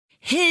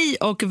Hej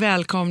och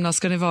välkomna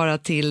ska ni vara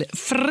till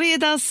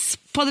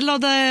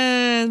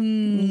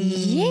Fredagspodden.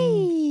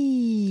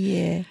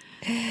 Yay!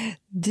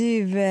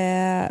 Du,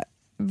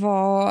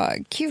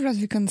 vad kul att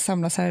vi kunde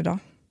samlas här idag.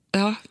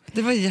 Ja,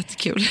 det var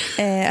jättekul.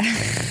 Vet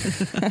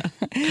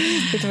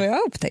du vad jag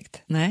har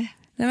upptäckt? Nej,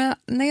 men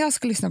när jag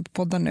ska lyssna på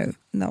podden nu,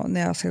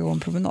 när jag ska gå en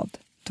promenad,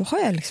 då har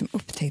jag liksom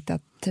upptäckt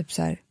att typ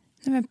så här,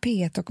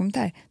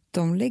 P1-dokumentär,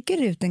 de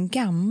lägger ut en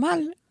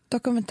gammal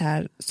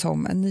dokumentär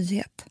som en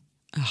nyhet.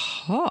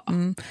 Jaha.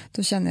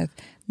 Då känner jag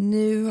att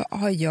nu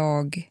har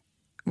jag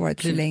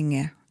varit för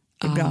länge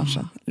i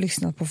branschen,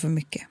 lyssnat på för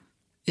mycket.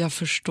 Jag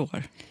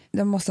förstår.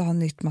 De måste ha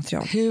nytt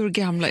material. Hur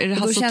gamla? Är det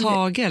Hasse och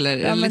Tage eller?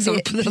 Ja,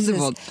 liksom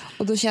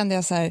och då kände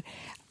jag så här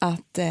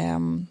att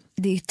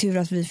det är tur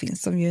att vi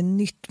finns som gör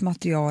nytt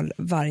material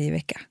varje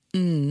vecka.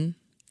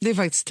 Det är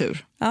faktiskt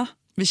tur. Ja.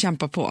 Vi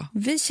kämpar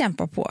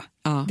på.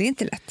 Ja. Det är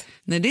inte lätt.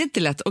 Nej, det är inte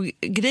lätt. Och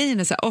grejen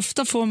är så här,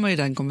 ofta får man ju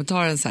den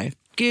kommentaren så här,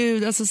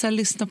 gud, alltså så här,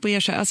 lyssna på er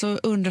så här, alltså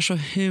undrar så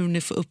hur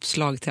ni får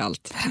uppslag till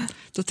allt.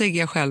 Då tänker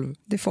jag själv.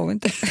 Det får vi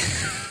inte.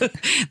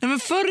 Nej, men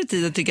förr i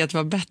tiden tycker jag att det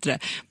var bättre.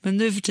 Men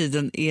nu för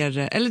tiden är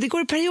det, eller det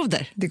går i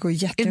perioder. Det går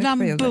jättemycket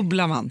ibland perioder.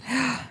 Bubblar man.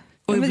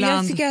 Och men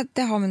ibland... Jag tycker att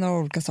det har med några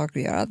olika saker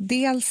att göra.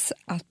 Dels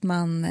att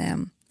man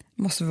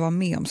måste vara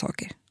med om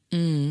saker.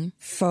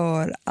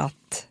 För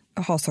att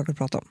ha saker att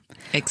prata om.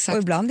 Exakt.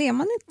 Och ibland är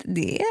man inte,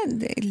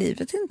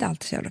 livet är inte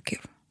alltid så jävla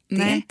kul.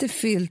 Det är inte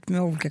fyllt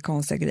med olika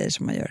konstiga grejer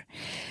som man gör.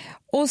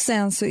 Och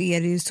sen så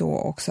är det ju så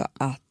också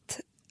att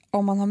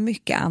om man har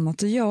mycket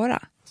annat att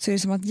göra så är det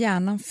som att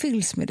hjärnan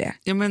fylls med det.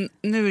 Ja, men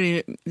nu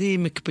är det är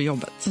mycket på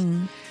jobbet.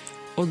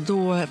 Och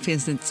då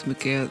finns det inte så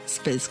mycket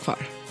space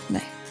kvar.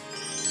 Nej.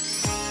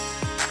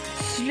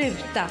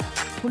 Sluta.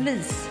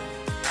 Polis.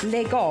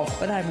 Lägg av.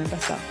 Och det här är min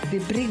bästa.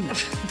 Det brinner.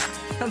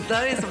 Det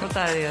här är som att det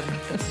här är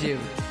ett djur.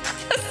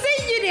 Jag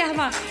säger det,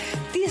 Hanna.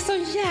 Det är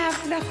så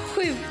jävla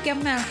sjuka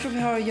människor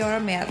vi har att göra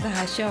med det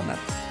här könet.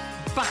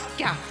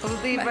 Backa. Alltså,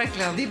 det är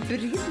verkligen... Det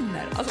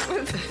brinner. Alltså...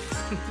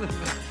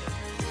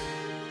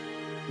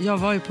 Jag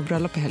var ju på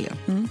bröllop i helgen.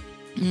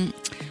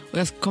 Och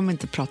jag kommer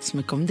inte prata så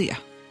mycket om det.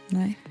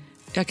 Nej.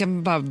 Jag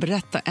kan bara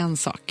berätta en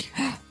sak.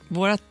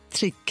 Våra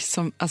trick,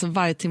 alltså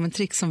varje timme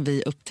trick som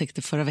vi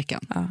upptäckte förra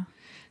veckan. Ja.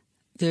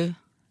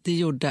 Det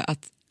gjorde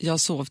att jag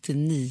sov till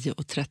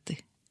 9:30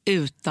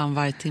 utan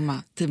varje timme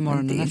till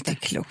morgonen efter. Det är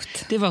inte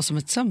klokt. Det var som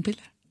ett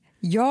sömnpiller.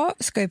 Jag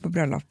ska ju på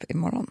bröllop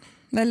imorgon.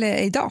 Eller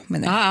idag,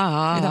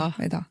 menar jag.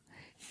 Idag.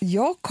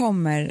 Jag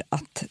kommer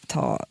att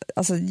ta...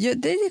 Alltså,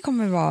 det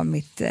kommer vara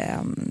mitt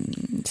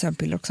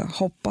sömnpiller också,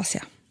 hoppas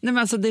jag. Nej,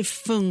 men alltså, det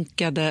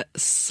funkade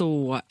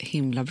så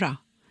himla bra.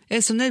 Jag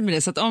är så nöjd med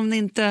det. Så att om ni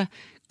inte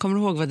kommer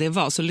ihåg vad det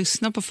var, så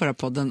lyssna på förra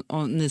podden,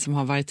 och ni som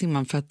har varje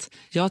timman. För att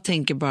jag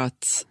tänker bara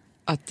att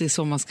det är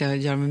så man ska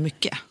göra med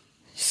mycket.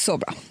 Så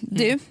bra.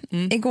 Du,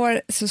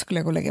 igår så skulle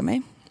jag gå och lägga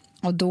mig.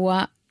 Och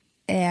då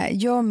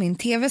gör min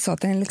tv så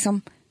att den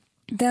liksom...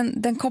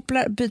 Den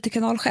byter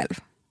kanal själv.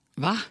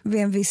 Va? Det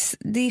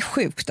är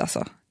sjukt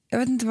alltså. Jag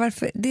vet inte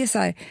varför. Det är så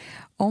här,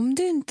 om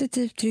du inte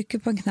typ trycker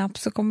på en knapp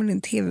så kommer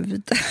din tv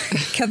byta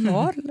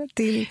kanal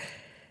till...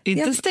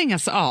 Inte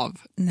stängas av,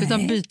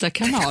 utan byta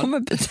kanal. Den kommer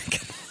byta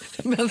kanal.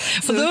 Men,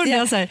 och då undrar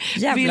jag så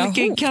här,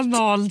 vilken hot.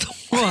 kanal då?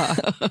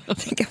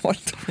 Det kan vara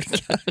lite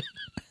olika.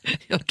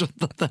 Jag tror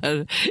att det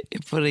här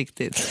är på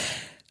riktigt.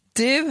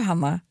 Du,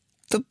 Hanna,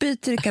 då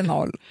byter du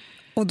kanal.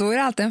 Och då är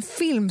det alltid en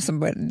film som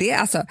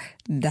börjar.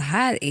 Det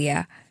här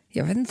är...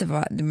 Jag vet inte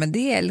vad, men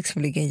det är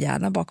liksom ligger en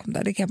hjärna bakom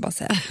där, det kan jag bara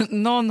säga.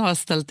 Någon har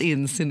ställt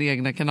in sin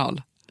egna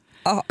kanal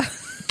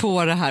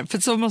på det här. För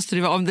så måste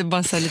det vara, om det bara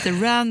är lite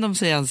random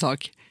så är en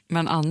sak.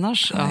 Men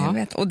annars... Ja, jag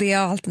vet. Och det är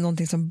alltid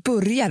någonting som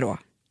börjar då.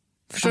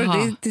 Förstår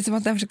du? Det är som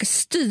att den försöker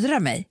styra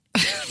mig.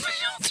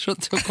 Jag tror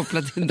att du har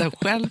kopplat in dig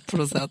själv på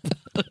något sätt.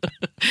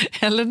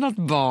 Eller något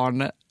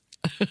barn.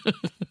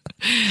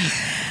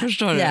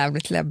 Förstår du?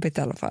 Jävligt läbbigt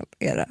i alla fall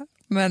är det.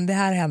 Men det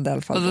här hände i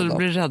alla fall. Och då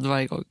blir rädd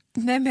varje gång.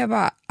 Nej, men jag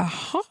bara,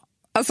 aha.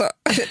 Alltså,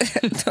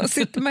 då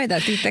sitter man ju där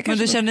och tittar. Men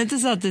du känner inte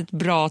så att det är ett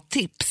bra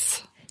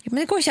tips? Ja,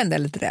 men igår kände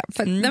jag lite det.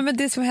 För, nej, men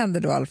det som hände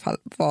då i alla fall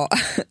var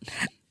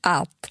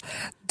att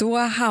då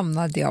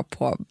hamnade jag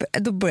på...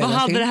 Vad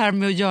hade det här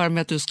med att göra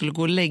med att du skulle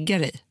gå och lägga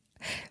dig?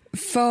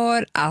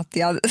 För att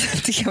jag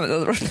hade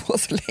varit på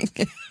så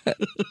länge.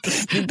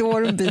 Det är då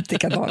de byter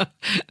kanal.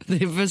 Det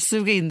är för att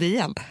suga in det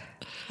igen.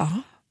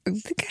 Ja,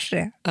 det kanske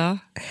det. Ja.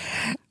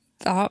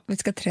 Ja, vi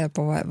ska ta reda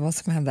på vad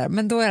som händer.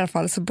 Men då i alla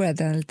fall så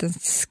började en liten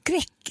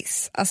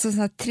skräckis. Alltså en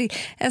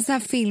sån här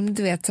film,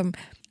 du vet, som...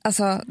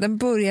 Alltså, den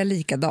börjar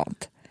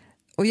likadant.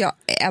 Och jag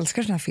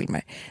älskar såna här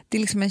filmer. Det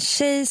är liksom en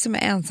tjej som är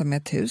ensam i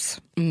ett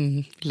hus.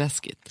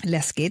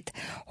 Läskigt.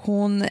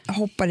 Hon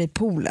hoppar i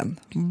poolen.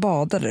 Hon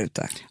badar där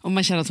ute. Och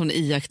man känner att hon är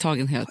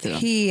iakttagen hela tiden.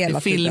 Det är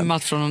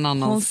filmat från någon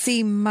annan. Hon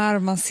simmar,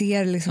 man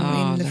ser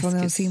liksom inifrån när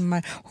hon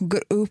simmar. Hon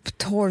går upp,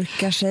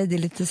 torkar sig. Det är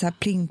lite så här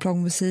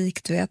pling-plong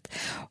musik, du vet.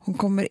 Hon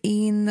kommer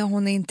in och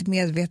hon är inte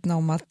medveten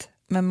om att...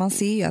 Men man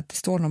ser ju att det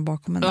står någon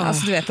bakom henne.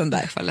 Alltså du vet den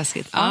där. Vad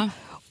läskigt. Ja.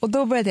 Och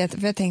då började jag,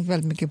 för jag tänkt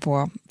väldigt mycket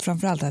på,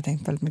 framförallt har jag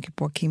tänkt väldigt mycket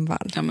på Kim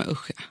Wall. Ja, men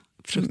usch, ja.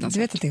 fruktansvärt. Du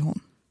vet att det är hon?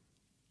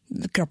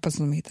 Kroppen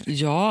som de hittade.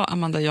 Ja,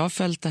 Amanda, jag har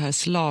följt det här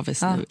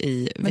slaviskt nu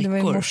i veckor. Men det var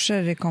i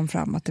morse det kom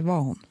fram att det var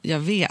hon. Jag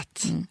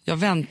vet. Jag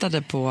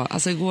väntade på...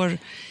 Alltså igår,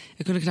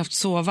 jag kunde knappt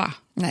sova.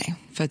 Nej.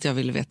 För att jag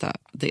ville veta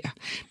det.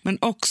 Men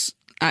också...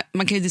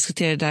 man kan ju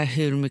diskutera det där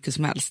hur mycket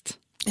som helst.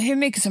 Hur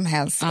mycket som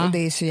helst. Och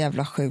det är så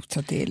jävla sjukt. Så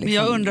att det är liksom... Men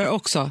jag undrar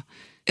också...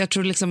 Jag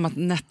tror liksom att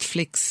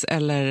Netflix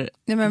eller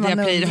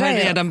Viaplay har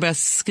redan börjat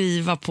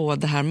skriva på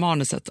det här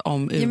manuset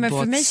om ubåts... Ja, men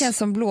för mig känns det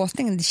som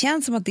blåsningen. Det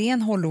känns som att det är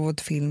en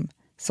Hollywoodfilm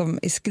som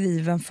är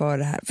skriven för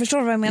det här. Förstår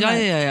du vad jag menar?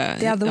 Ja.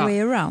 The other way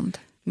around.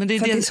 Men det är,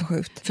 för det är så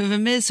sjukt. För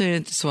mig så är det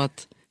inte så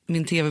att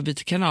min tv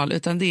byter kanal,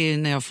 utan det är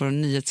när jag får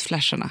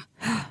nyhetsflasharna.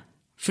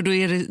 För då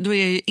är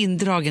jag ju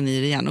indragen i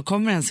det igen och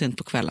kommer en sent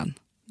på kvällen.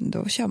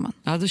 Då kör man.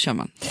 Ja, då kör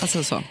man.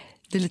 Alltså så.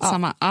 Det är lite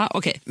samma.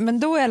 Okay. Men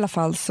då i alla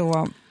fall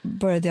så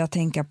började jag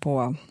tänka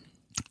på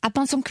att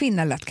man som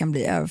kvinna lätt kan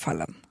bli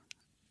överfallen.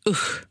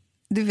 Usch.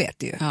 Du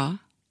vet ju.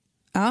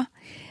 Ja.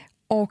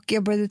 Och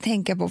jag började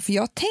tänka på,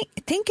 för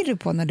tänker du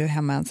på när du är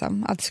hemma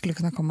ensam att det skulle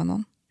kunna komma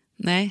någon?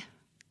 Nej.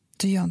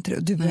 Du gör inte det.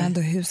 Du bor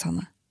ändå i hus,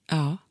 Hanna.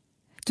 Ja.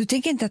 Du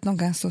tänker inte att någon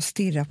kan stå och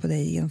stirra på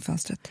dig genom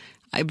fönstret?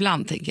 Ja,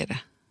 ibland tänker jag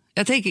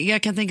det.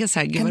 Jag kan tänka så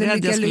här, kan du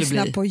mycket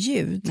lyssna på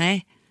ljud?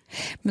 Nej.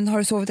 Men har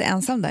du sovit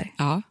ensam där?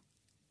 Ja.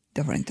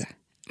 Det har du inte.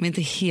 Men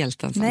inte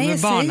helt ensam. Nej, med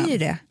jag barnen. säger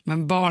det.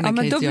 Men barnen kan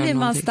men inte då göra blir man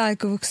någonting.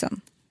 stark och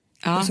vuxen.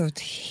 Ja. Du har sovit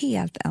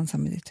helt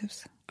ensam i ditt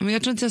hus. Men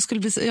jag tror inte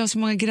jag har så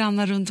många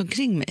grannar runt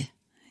omkring mig.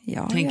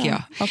 Tänker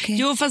jag. Okay.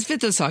 Jo, fast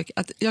vet du en sak?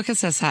 Att jag kan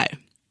säga så här.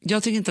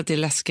 Jag tycker inte att det är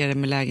läskigare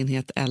med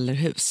lägenhet eller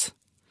hus.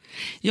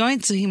 Jag är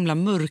inte så himla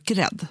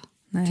mörkrädd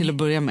till att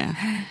börja med.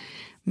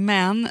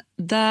 Men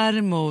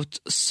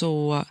däremot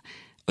så...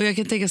 Och jag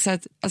kan tänka så här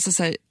att alltså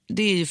så här,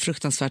 det är ju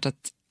fruktansvärt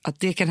att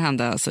det kan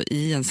hända alltså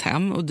i ens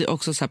hem. Och det är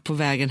också så här, på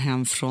vägen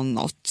hem från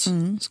något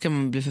så kan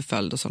man bli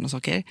förföljd och sådana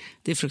saker.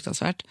 Det är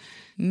fruktansvärt.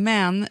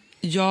 Men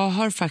jag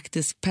har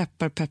faktiskt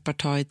peppar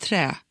ta i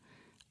trä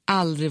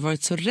aldrig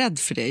varit så rädd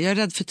för det. Jag är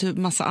rädd för typ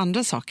massa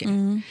andra saker.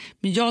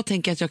 Men jag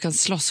tänker att jag kan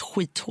slåss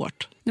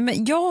skithårt. Nej,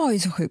 men jag har ju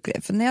så sjuk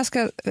grej. För när jag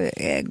ska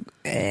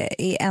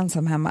är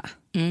ensam hemma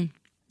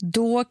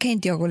då kan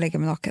inte jag gå och lägga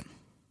mig naken.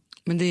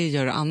 Men det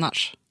gör du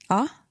annars?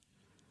 Ja.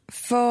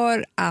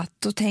 För att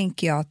då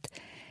tänker jag att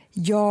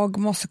jag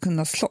måste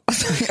kunna slå.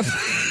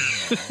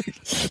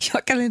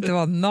 Jag kan inte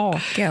vara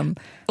naken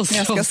när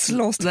jag ska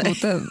slåss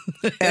mot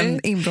en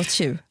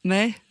inbrottstjuv.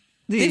 Nej.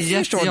 Det är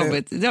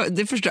jättejobbigt.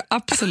 Det förstår jag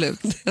absolut.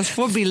 Jag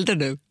får bilder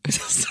nu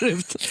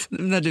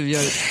när du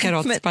gör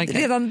karatsparkar.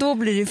 Men redan då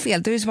blir det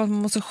fel. Det är som att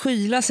man måste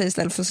skyla sig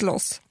istället för att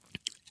slåss.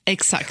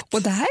 Exakt.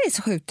 Och det här är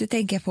så sjukt. Det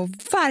tänker jag på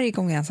varje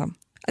gång jag är ensam.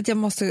 Att jag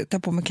måste ta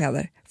på mig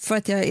kläder för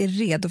att jag är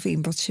redo för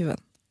inbrottstjuven.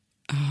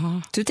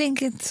 Aha. Du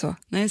tänker inte så?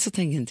 Nej, så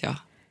tänker inte jag.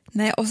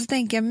 Nej, och så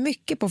tänker jag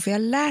mycket på, för jag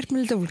har lärt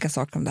mig lite olika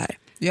saker om det här.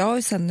 Jag har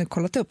ju sen nu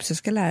kollat upp så jag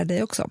ska lära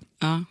dig också.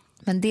 Ja.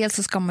 Men dels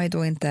så ska man ju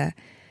då inte...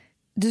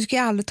 Du ska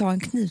ju aldrig ta en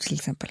kniv till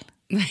exempel.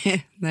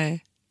 Nej. Men...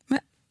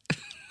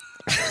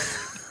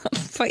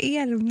 Vad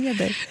är det med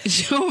dig?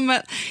 Jo,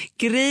 men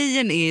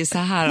grejen är ju så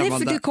här, Nej,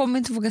 Amanda. för du kommer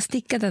inte våga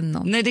sticka den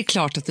någon. Nej, det är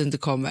klart att du inte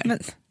kommer. Men...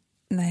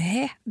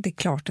 Nej, det är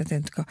klart att det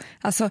inte går.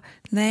 Alltså,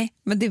 nej,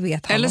 men det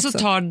vet han eller också. så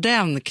tar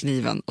den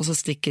kniven och så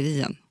sticker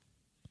i en.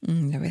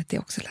 Jag vet, det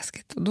är också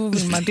läskigt. Och då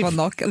vill man inte vara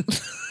naken.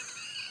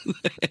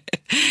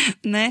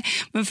 Nej,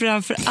 men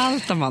framför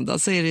allt, Amanda,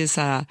 så är det ju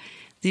så här,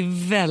 det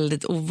är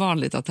väldigt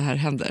ovanligt att det här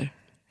händer.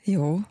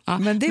 Jo, ja.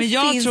 Men det men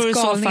jag finns tror i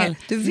så fall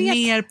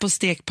mer på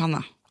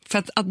stekpanna.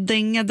 För att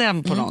dänga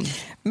den på någon.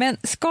 Men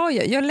ska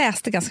jag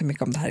läste ganska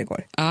mycket om det här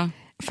igår. Ja.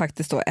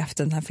 Faktiskt då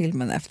efter den här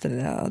filmen,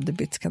 efter det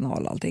byts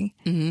kanal och allting.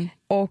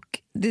 Och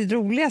det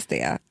roligaste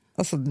är,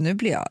 alltså nu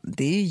blir jag,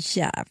 det är ju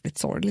jävligt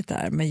sorgligt det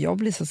här, men jag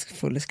blir så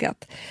full i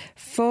skratt.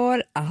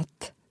 För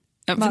att...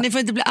 Ja, för ni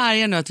får inte bli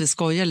arga nu att vi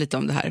skojar lite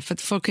om det här. För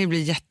att folk kan ju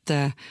bli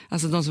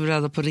alltså de som är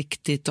rädda på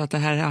riktigt och att det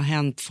här har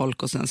hänt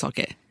folk och sådana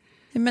saker.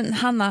 Men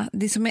Hanna,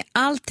 det som är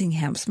allting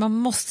hemskt, man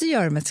måste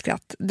göra det med ett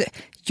skratt.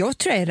 Jag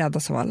tror jag är rädd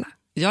av alla.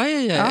 Ja.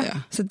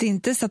 Så det är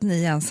inte så att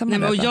ni är ensamma. Nej,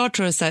 men, och jag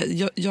tror så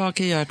här, jag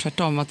kan göra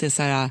tvärtom, att det är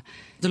så här,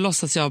 då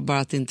låtsas jag bara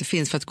att det inte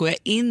finns, för att går jag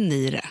in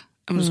i det,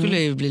 då skulle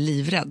jag ju bli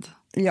livrädd.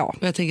 Ja.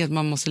 Och jag tänker att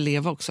man måste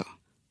leva också.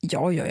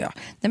 Ja.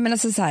 Nej, men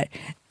alltså så här,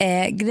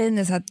 grejen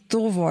är så att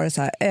då var det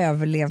så här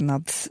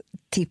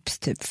överlevnadstips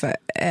typ för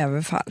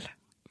överfall.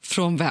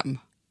 Från vem?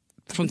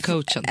 Från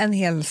coachen? En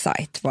hel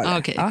sajt var det.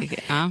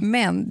 Okay.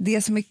 Men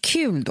det som är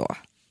kul då,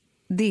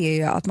 det är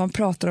ju att man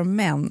pratar om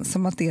män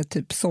som att det är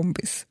typ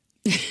zombies.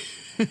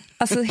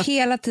 Alltså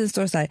hela tiden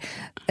står det så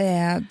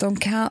här, de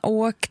kan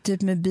åka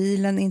typ med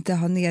bilen, inte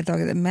ha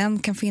neddragade, män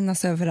kan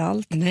finnas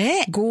överallt.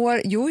 Nej.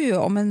 Jo,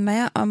 om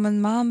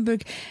en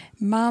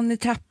man i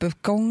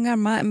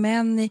trappuppgångar,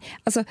 män i,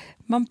 alltså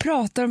man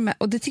pratar om,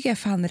 och det tycker jag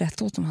fan är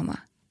rätt åt dem, Hanna.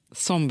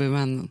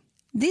 Zombiemännen.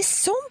 Det är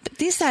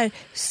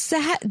så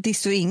här, det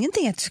står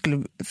ingenting att det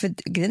skulle, för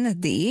grejen är,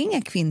 det är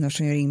inga kvinnor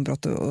som gör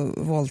inbrott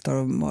och våldtar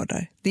och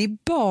mördar. Det är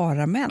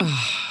bara män.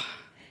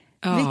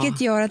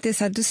 Vilket gör att det är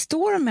så här, det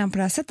står om män på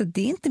det här sättet,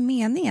 det är inte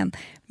meningen.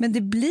 Men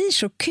det blir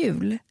så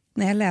kul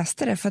när jag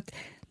läste det, för att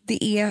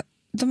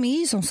de är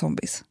ju som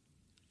zombies.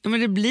 Ja, men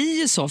det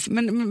blir ju så.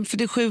 Men för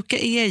det sjuka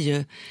är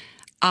ju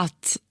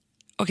att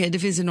okej, det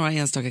finns ju några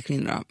enstaka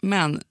kvinnor,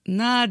 men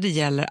när det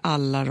gäller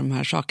alla de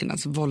här sakerna,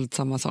 alltså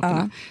våldsamma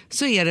sakerna,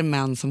 så är det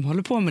män som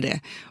håller på med det.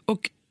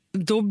 Och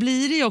då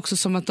blir det ju också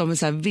som att de är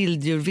så här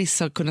vilddjur,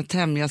 vissa har kunnat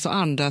tämjas och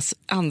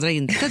andra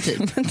inte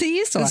typ. Men det är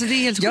ju så. Alltså, det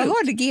är helt jag sjukt.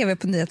 hörde GV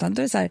på nyheterna,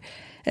 då är det så här,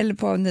 eller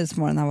på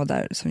Nyhetsmorgon när han var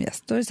där som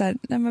gäst, då är det så här,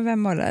 nej men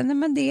vem var det? Nej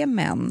men det är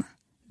män.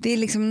 Det är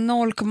liksom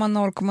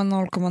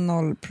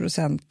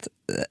 0,0,0,0%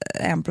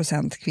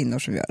 1% kvinnor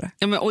som gör det.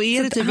 Ja, men, och är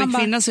så det typ en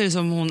kvinna så är det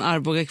som hon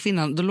Arboga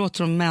kvinnan, då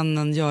låter de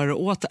männen göra det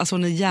åt. Alltså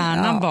hon är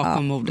hjärnan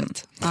bakom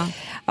mordet.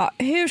 Ja,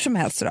 hur som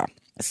helst då.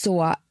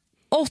 Så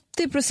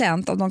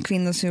 80% av de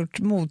kvinnor som gjort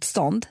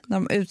motstånd när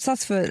de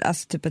utsatts för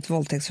alltså, typ ett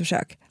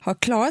våldtäktsförsök har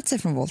klarat sig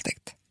från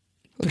våldtäkt.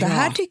 Och det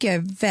här tycker jag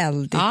är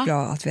väldigt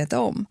bra att veta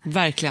om.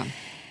 Verkligen.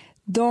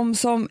 De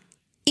som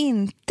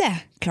inte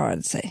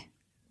klarade sig,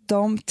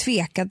 de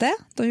tvekade,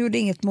 de gjorde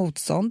inget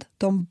motstånd,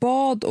 de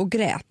bad och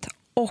grät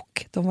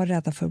och de var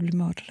rädda för att bli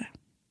mördare.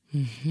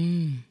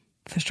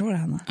 Förstår du,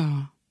 Hanna?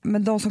 Ja.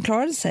 Men de som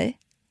klarade sig,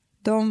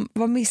 de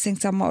var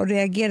misstänksamma och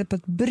reagerade på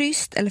ett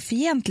bryst eller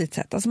fientligt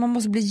sätt. Alltså man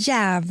måste bli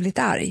jävligt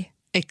arg.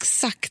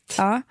 Exakt.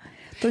 Ja,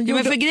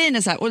 Men för grejen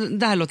är så här, och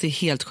det här låter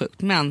helt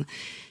sjukt, men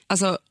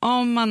alltså,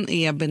 om man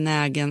är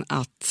benägen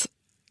att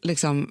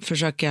liksom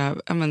försöka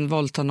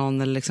våldta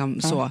någon eller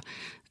liksom så,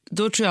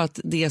 då tror jag att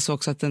det är så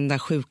också att den där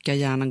sjuka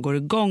hjärnan går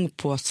igång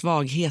på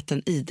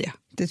svagheten i det.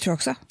 Det tror jag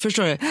också.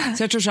 Förstår du?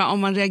 Så jag tror så här, om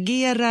man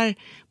reagerar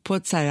på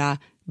ett så här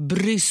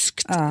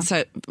bryskt, så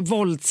här,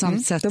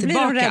 våldsamt sätt då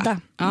tillbaka. Då blir de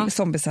rädda,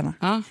 zombiesarna.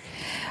 Ja.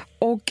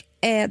 Och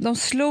de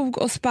slog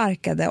och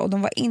sparkade och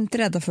de var inte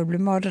rädda för att bli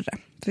mördare.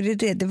 För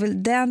det är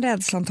väl, den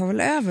rädslan tar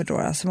väl över då.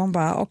 Alltså man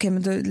bara, okej,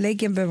 men då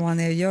lägger behöver man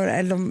ner och gör,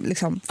 eller de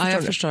liksom,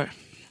 jag förstår.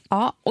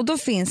 Ja, och då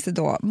finns det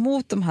då,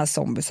 mot de här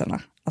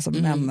zombiesarna, alltså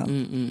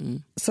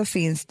männen, så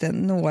finns det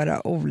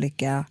några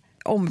olika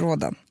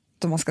områden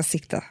som man ska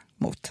sikta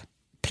mot.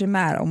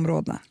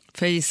 Primärområdena.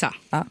 Får jag gissa?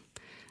 Ja.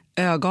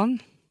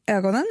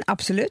 Ögonen,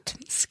 absolut.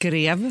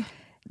 Skrev.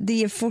 Det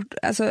ger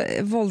alltså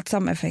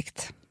våldsam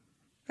effekt.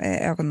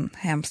 Ögonen,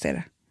 hemskt är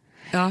det.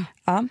 Ja.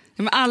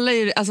 Men alla är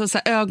ju, alltså så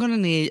här,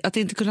 ögonen är ju, att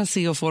inte kunna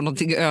se och få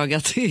någonting i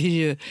ögat är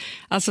ju,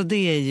 alltså det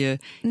är ju.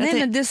 Nej,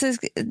 men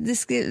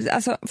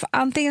alltså,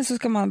 antingen så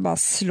ska man bara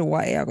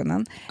slå i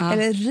ögonen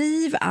eller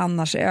riv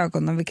annars i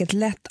ögonen, vilket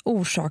lätt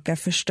orsakar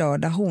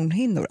förstörda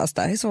hornhinnor. Alltså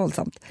det här är så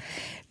våldsamt.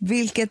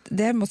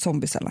 Det är mot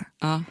zombiesarna.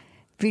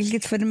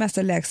 Vilket för det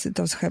mesta läggs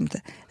av sig självt.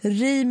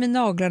 Riv med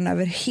naglarna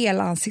över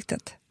hela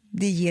ansiktet.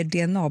 Det ger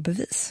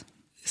DNA-bevis.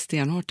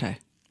 Stenhårt här.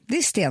 Det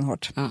är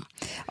stenhårt.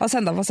 Och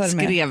sen då, vad sa du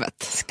med?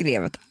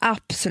 Skrevet,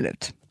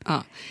 absolut.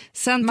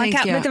 Sen man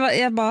kan, jag... vet du vad,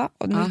 jag bara,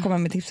 och nu kommer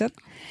jag med tipset.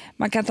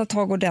 Man kan ta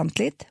tag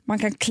ordentligt, man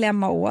kan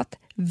klämma åt,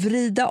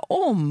 vrida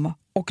om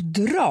och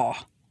dra.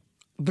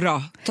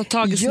 Bra, ta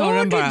tag i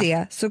snorren bara. Gör du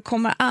det så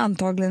kommer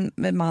antagligen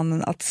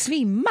mannen att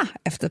svimma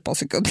efter ett par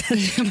sekunder.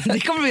 Det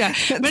kommer vi göra.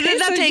 Men det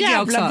där tänker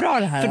jag också. Bra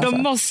det här, för,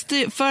 de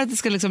måste, för att det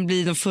ska liksom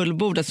bli de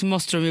fullbordat så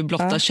måste de ju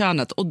blotta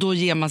könet och då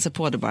ger man sig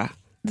på det bara.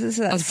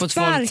 Alltså på ett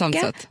våldsamt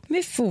sätt.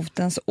 Med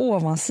fotens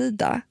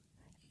ovansida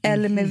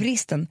eller med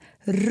vristen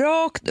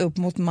rakt upp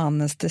mot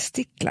mannens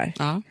testiklar.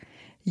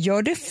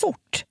 Gör det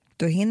fort,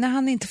 då hinner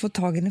han inte få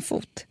tag i en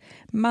fot.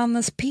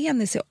 Mannens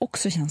penis är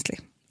också känslig.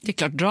 Det är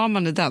klart, drar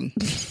man i den.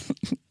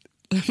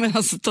 Men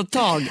alltså ta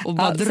tag och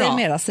bara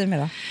dra. Säg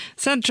mera.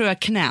 Sen tror jag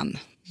knän.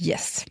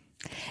 Yes.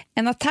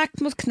 En attack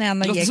mot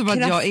knäna ger som att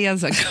jag är en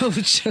sån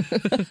coach.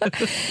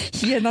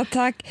 Ge en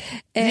attack.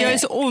 Det gör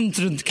så ont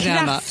runt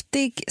knäna.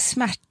 Kraftig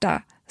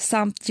smärta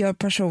samt gör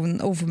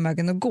personen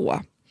oförmögen att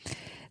gå.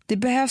 Det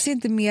behövs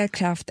inte mer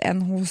kraft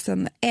än hos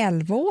en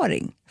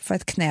 11-åring för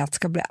att knät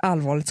ska bli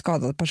allvarligt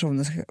skadad.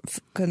 Personen ska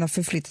kunna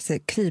förflytta sig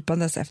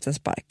krypandes efter en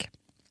spark.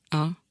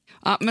 Ja,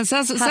 men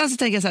sen så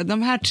tänker jag så här,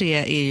 de här tre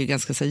är ju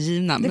ganska så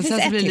givna. Men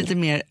sen så blir det lite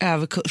mer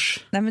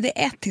överkurs. Nej, men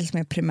det är ett till som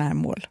är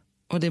primärmål.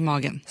 Och det är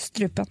magen.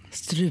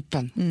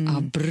 Strupen. Ja,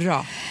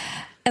 bra.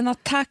 En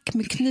attack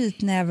med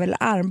knytnäve eller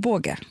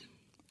armbåge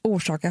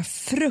orsakar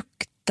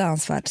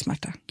fruktansvärd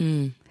smärta.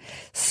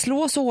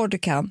 Slå så hårt du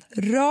kan,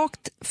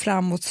 rakt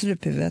fram mot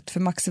struphuvudet för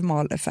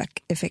maximal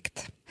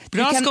effekt.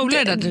 Bra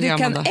skolor där du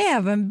kan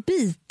även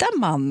bita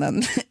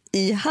mannen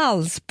i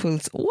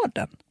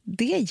halspulsådern.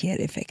 Det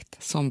ger effekt.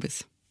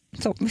 Zombies.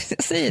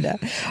 Jag säger det.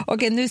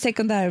 Okej, nu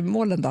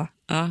sekundärmålen då.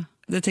 Ja,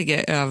 det tänker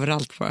jag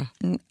överallt på.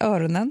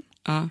 Öronen,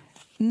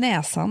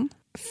 näsan,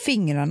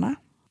 fingrarna.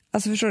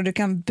 Alltså förstår du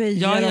kan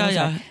böja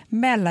dem.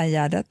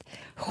 Mellangärdet,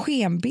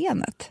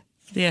 skenbenet.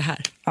 Det är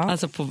här,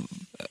 alltså på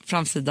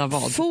framsida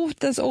vad?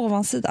 Fotens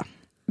ovansida,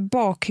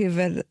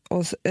 bakhuvud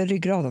och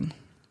ryggraden.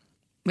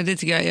 Men det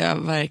tycker jag är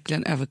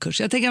verkligen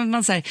överkurs. Jag tänker att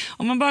man säger,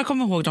 om man bara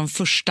kommer ihåg de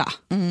första,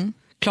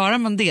 klarar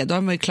man det, då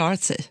har man ju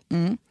klarat sig.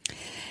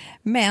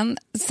 Men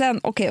sen,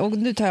 och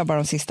nu tar jag bara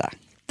de sista.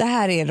 Det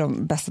här är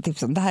de bästa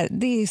tipsen.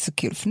 Det är så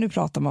kul, för nu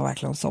pratar man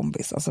verkligen om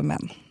zombies, alltså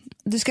män.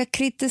 Du ska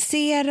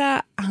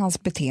kritisera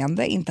hans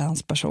beteende, inte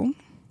hans person.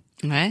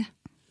 Nej.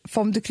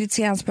 För om du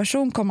kritiserar hans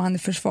person kommer han i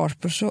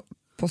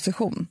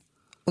försvarsposition.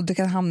 Och du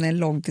kan hamna i en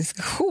lång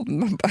diskussion.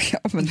 Man bara, ja,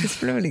 men det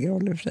spelar väl ingen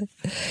roll i och för sig.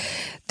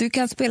 Du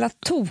kan spela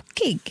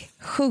tokig,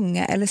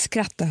 sjunga eller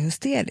skratta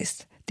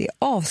hysteriskt. Det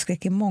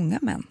avskräcker många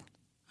män.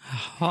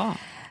 Jaha.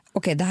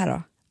 Okej, det här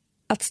då.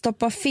 Att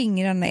stoppa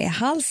fingrarna i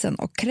halsen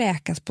och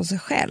kräkas på sig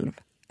själv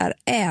är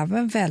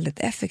även väldigt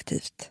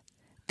effektivt.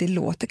 Det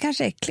låter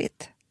kanske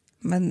äckligt,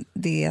 men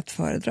det är att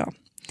föredra.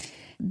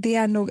 Det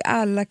är nog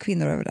alla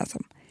kvinnor överens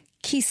om.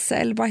 Kissa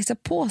eller bajsa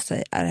på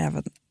sig är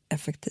även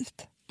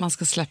effektivt. Man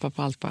ska släppa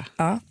på allt bara.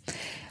 Ja.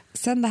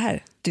 Sen det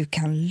här, du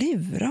kan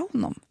lura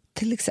honom,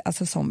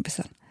 alltså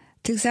zombiesen.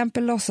 Till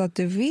exempel låtsas att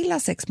du vill ha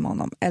sex med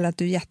honom eller att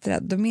du är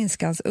jätterädd. Då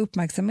minskar hans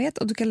uppmärksamhet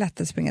och du kan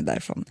lättare springa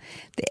därifrån.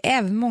 Det är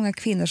även många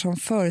kvinnor som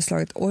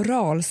föreslagit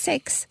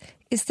oralsex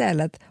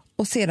istället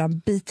och sedan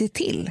biter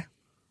till.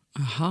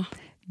 Aha.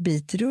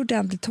 Biter du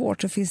ordentligt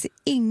hårt så finns det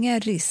ingen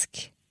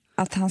risk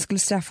att han skulle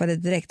straffa dig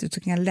direkt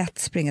utan kan lätt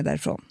springa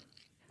därifrån.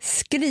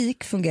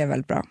 Skrik fungerar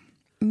väldigt bra.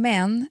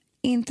 Men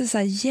inte så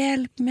här,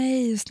 hjälp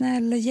mig,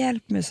 snälla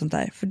hjälp mig och sånt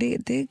där. För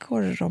det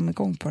går de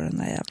igång på den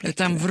här jävla.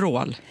 Utan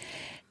vrål.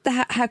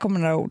 Det här kommer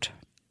några ord.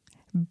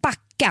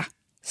 Backa,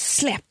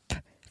 släpp,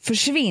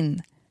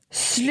 försvinn,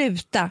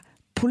 sluta,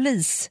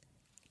 polis,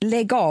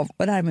 lägg av.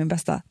 Och det här är min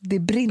bästa, det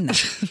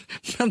brinner.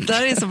 Men det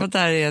är som att det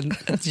här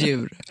är ett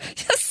djur.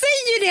 Jag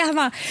säger det,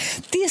 Hanna.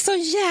 Det är så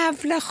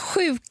jävla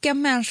sjuka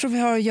människor vi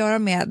har att göra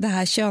med det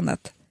här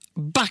könet.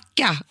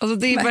 Backa! Alltså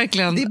det är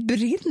verkligen... Det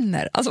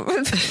brinner. Alltså,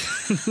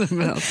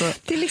 men alltså...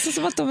 Det är liksom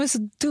som att de är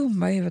så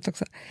dumma i huvudet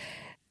också.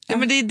 Ja,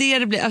 men det är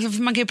det blir. Alltså,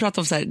 för man kan ju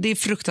prata om så här, det är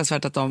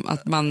fruktansvärt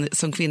att man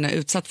som kvinna är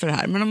utsatt för det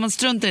här. Men om man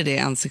struntar i det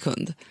en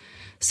sekund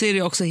så är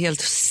det också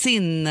helt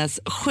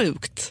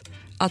sinnessjukt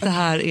att det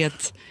här är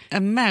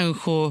en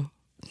människo...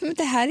 Men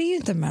det här är ju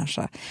inte en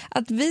människa.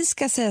 Att vi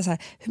ska säga så här,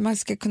 hur man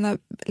ska kunna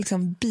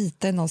liksom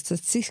bita i något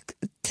sätt.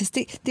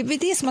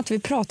 Det är som att vi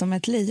pratar om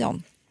ett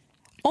lejon.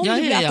 Om du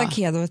blir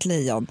attackerad av ett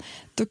lejon,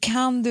 då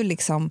kan du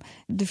liksom,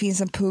 det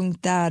finns en punkt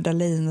där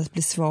lejonet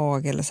blir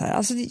svag eller så här.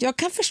 Alltså jag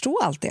kan förstå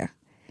allt det.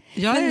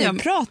 Men nu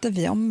pratar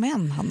vi om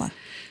män, Hanna.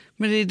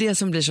 Men det är det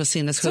som blir så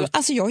sinnessjukt.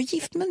 Alltså jag är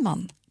gift med en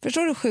man.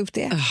 Förstår du hur sjukt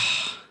det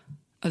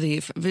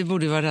är? Vi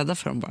borde ju vara rädda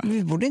för dem bara.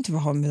 Vi borde inte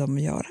ha med dem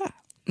att göra.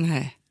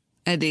 Nej,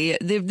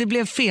 det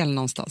blev fel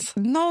någonstans.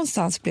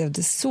 Någonstans blev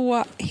det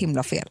så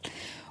himla fel.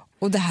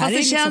 Och det här fast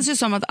det känns ju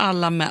som att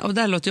alla män, och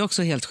det här låter ju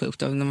också helt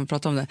sjukt när man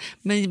pratar om det,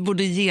 men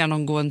borde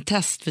genomgå en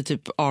test vid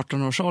typ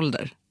 18 års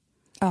ålder.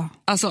 Ja.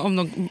 Alltså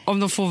om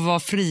de får vara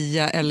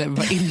fria eller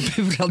vara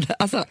inburade.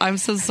 Alltså I'm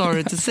so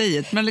sorry to say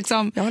it. Men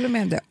liksom... Jag håller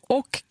med om det.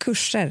 Och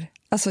kurser,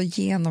 alltså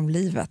genom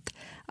livet.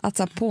 Att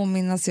så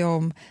påminna sig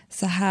om,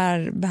 så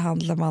här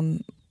behandlar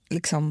man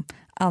liksom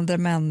andra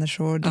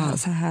människor. Det här,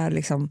 så här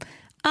liksom,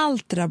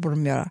 allt det där borde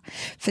de göra.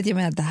 För att jag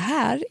menar, det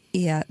här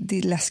är,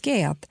 det läskiga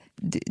är att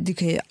du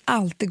kan ju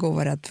alltid gå och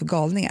vara rädd för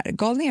galningar.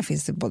 Galningar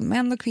finns det både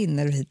män och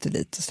kvinnor och hit och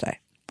dit och sådär.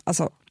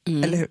 Alltså,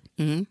 eller hur?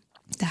 Mm.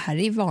 Det här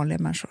är vanliga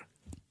människor.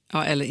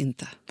 Ja, eller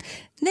inte.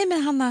 Nej,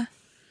 men Hanna...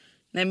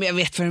 Nej, men jag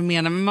vet vad du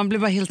menar. Men man blir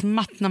bara helt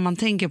matt när man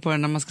tänker på det,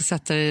 när man ska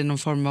sätta det i någon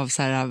form av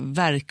så här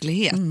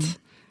verklighet. Mm.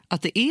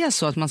 Att det är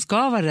så att man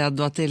ska vara rädd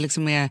och att det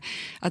liksom är,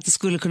 att det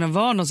skulle kunna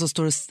vara någon som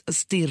står och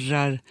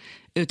stirrar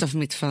utanför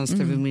mitt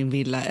fönster vid min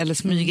villa. Eller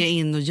smyga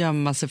in och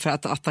gömma sig för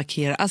att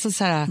attackera. Alltså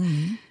så här...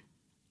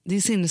 Det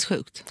är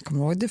sinnessjukt. Kommer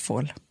du ihåg The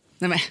Fall?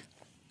 Nej, men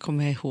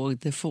kommer jag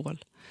ihåg The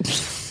Fall?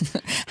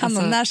 Hanna,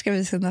 alltså, när ska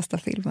vi se nästa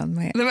filmen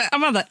med? Nej, men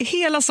Amanda,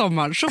 hela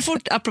sommaren, så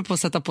fort, apropå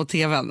sätta på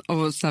tvn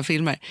och såna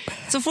filmer,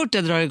 så fort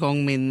jag drar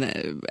igång min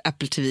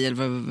Apple TV eller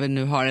vad vi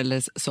nu har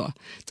eller så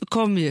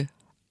kommer ju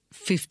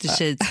 50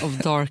 Shades of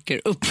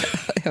Darker upp.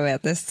 Jag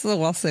vet, det är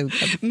så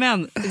super.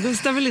 Men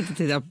Gustav vill inte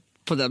titta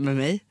på den med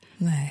mig.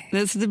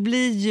 Nej. Så det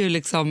blir ju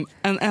liksom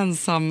en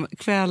ensam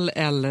kväll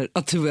eller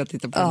att du och jag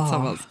tittar på den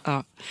tillsammans.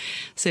 Ja.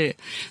 Så är det.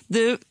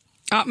 Du,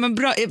 ja, men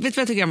bra. Vet du vad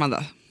jag tycker,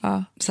 Amanda?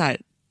 Ja. Så här,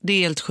 det är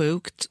helt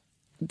sjukt.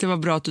 Det var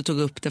bra att du tog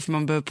upp det, för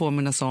man behöver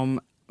påminnas om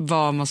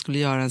vad man skulle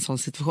göra i en sån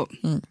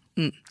situation.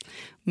 Mm.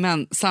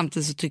 Men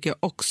samtidigt så tycker jag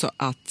också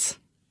att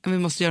vi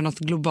måste göra något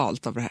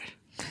globalt av det här.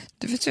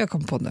 Du vet vad jag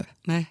kom på nu?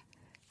 Nej.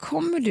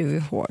 Kommer du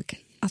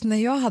ihåg att när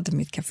jag hade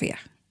mitt café,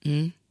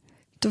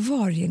 då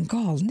var det en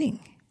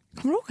galning.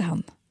 Kommer du ihåg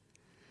han?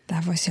 Det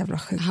här var så jävla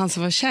sjukt. Han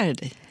som var kär i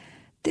dig?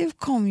 Det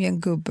kom ju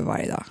en gubbe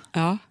varje dag.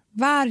 Ja.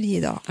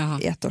 Varje dag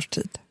i 1 års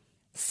tid.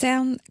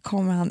 Sen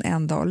kommer han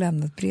en dag och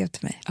lämnar ett brev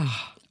till mig.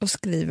 Och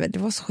skriver, det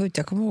var så sjukt,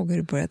 jag kommer ihåg hur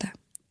det började.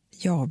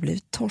 Jag har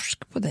blivit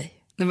torsk på dig.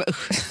 Nej, men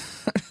usch.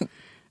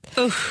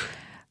 Usch.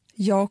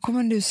 Jag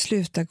kommer nu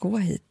sluta gå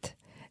hit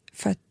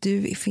för att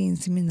du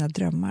finns i mina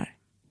drömmar.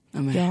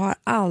 Amen. Jag har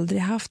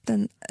aldrig haft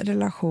en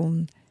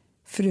relation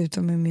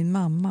förutom med min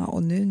mamma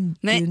och nu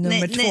du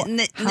nummer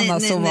 2. Hanna,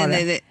 så var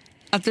det. Nej.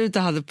 Att du inte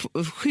hade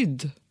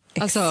skydd.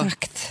 Alltså,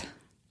 exakt.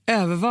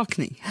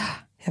 Övervakning.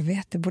 Jag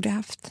vet, det borde jag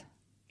haft.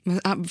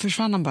 Men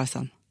försvann han bara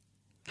sen?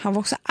 Han var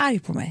också arg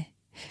på mig.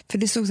 För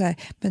det stod så här,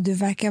 men du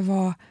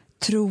verkar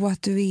tro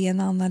att du är en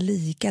annan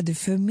lika, du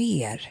för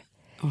mer.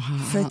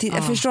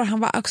 Jag förstår, han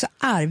var också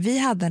arg. Vi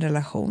hade en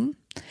relation.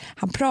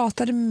 Han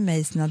pratade med mig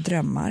i sina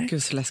drömmar.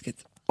 Gud, så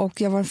läskigt.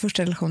 Och jag var den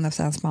första relationen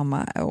efter hans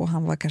mamma och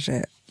han var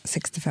kanske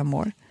 65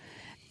 år.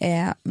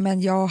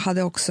 Men jag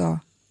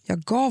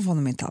gav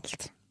honom inte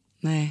allt.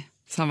 Nej,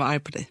 så han var arg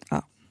på dig.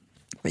 Ja,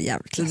 det var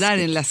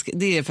jävligt läskigt.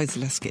 Det är faktiskt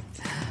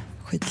läskigt.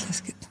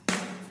 Skitläskigt.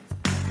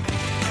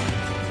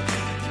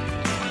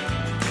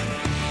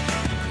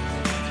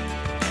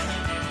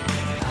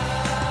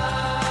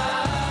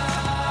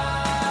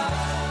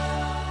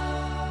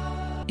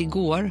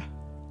 Igår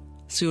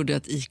så gjorde jag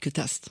ett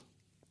IQ-test.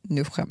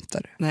 Nu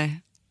skämtar du.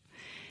 Nej.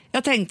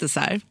 Jag tänkte så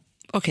här,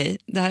 okej,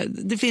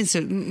 det finns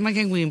ju, man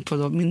kan gå in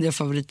på min nya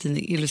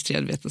favorittidning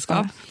Illustrerad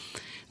vetenskap. Ja.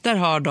 Där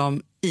har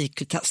de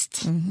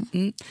IQ-test.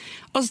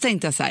 Och så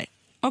tänkte jag så här,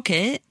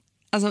 okej,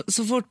 alltså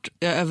så fort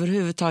jag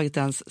överhuvudtaget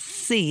ens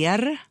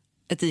ser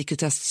ett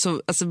IQ-test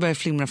så alltså börjar jag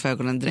flimra för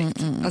ögonen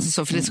direkt. Alltså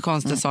så, för det är så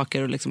konstiga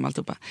saker och liksom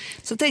alltihopa.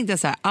 Så tänkte jag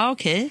så här,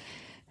 okej,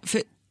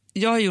 för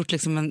jag har gjort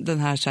liksom den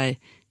här så här,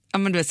 ja,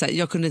 men du vet, så här,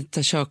 jag kunde inte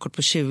ta körkort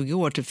på 20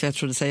 år typ, för jag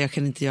trodde att jag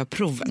kan inte göra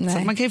provet. Så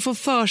man kan ju få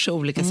för sig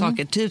olika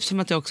saker. Typ som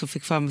att jag också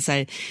fick för mig så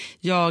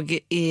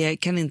här,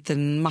 kan inte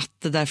en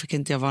matte, därför kan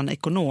inte jag vara en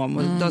ekonom.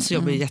 Och då så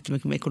jobbar jag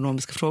jättemycket med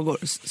ekonomiska frågor.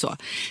 Så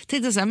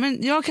tänkte så här, men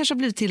jag kanske har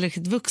blivit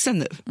tillräckligt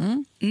vuxen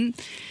nu.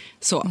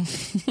 Så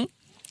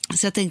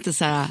jag tänkte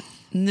så här,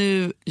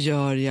 nu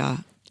gör jag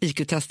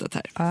IQ-testet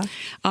här.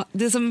 Ja,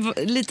 det som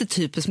var lite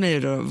typiskt mig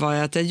då var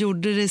att jag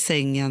gjorde det i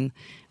sängen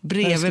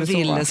bredvid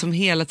Ville som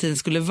hela tiden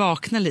skulle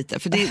vakna lite.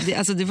 För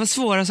det var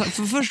svåra.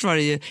 För först var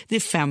det är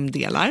 5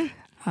 delar.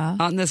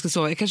 När jag ska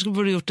sova. Jag kanske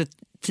borde gjort det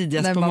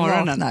tidigast på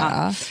morgonen.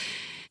 Vaknar,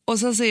 Och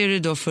sen så är det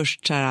då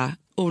först så här,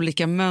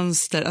 olika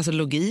mönster, alltså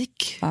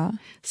logik.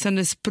 Sen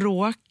är det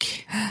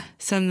språk.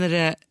 Sen är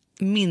det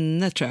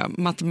minne, tror jag.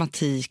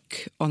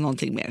 Matematik och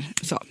någonting mer.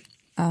 Så.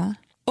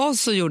 Och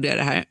så gjorde jag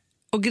det här.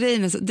 Och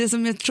grejen är, det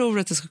som jag tror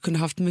att jag skulle kunna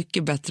haft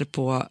mycket bättre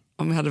på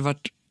om jag hade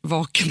varit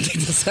vaken,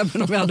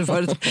 men om jag hade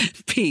varit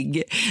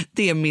pigg,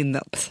 det är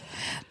minnet.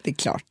 Det är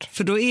klart.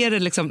 För då är det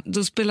liksom,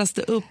 då spelas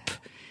det upp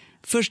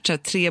först så här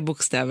 3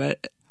 bokstäver,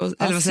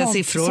 eller vad säger jag,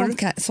 siffror.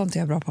 Sånt är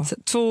jag bra på.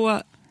 2,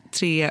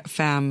 3,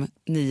 5,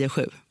 9,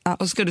 7. Och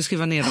så ska du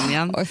skriva ner dem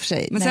igen.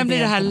 Men sen blir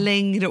det här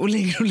längre och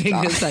längre och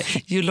längre. Så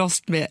här, you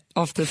lost me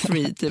after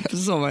 3, typ.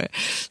 Så var det.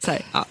 Så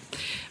här,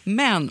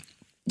 Men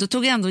då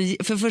tog jag ändå,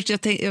 för först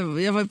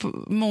jag var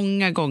på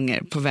många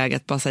gånger på väg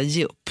att bara så här,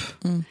 ge upp.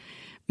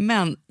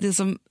 Men det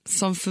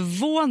som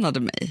förvånade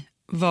mig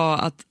var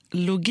att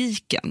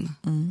logiken,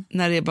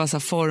 när det är bara så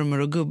här former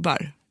och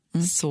gubbar,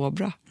 så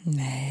bra.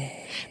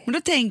 Nej. Men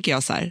då tänker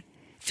jag så här,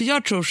 för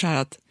jag tror så här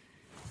att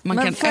man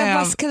men kan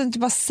vad ska du inte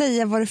bara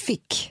säga vad du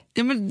fick?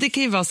 Ja, men det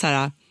kan ju vara så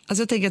här,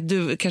 alltså jag tänker att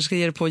du kanske ska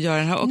ge dig på att göra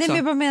den här också. Nej, men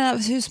jag bara menar,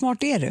 hur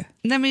smart är du?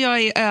 Nej, men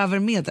jag är över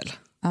medel.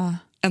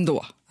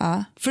 Ändå.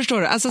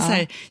 Förstår du? Alltså så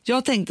här,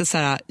 jag tänkte så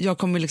här, jag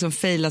kommer liksom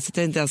faila så att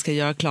jag inte ens ska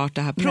göra klart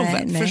det här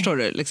provet. Nej. Förstår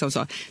du? Liksom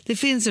så. Det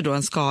finns ju då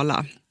en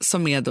skala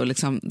som är då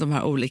liksom de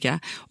här olika.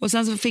 Och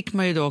sen så fick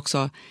man ju då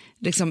också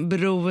liksom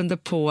beroende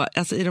på,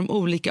 alltså i de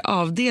olika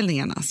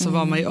avdelningarna så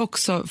var man ju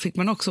också, fick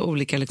man också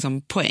olika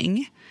liksom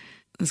poäng.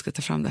 Nu ska jag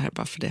ta fram det här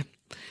bara för det.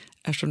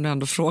 Eftersom du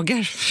ändå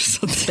frågar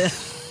så att säga.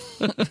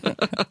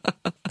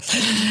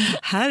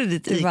 Här är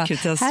ditt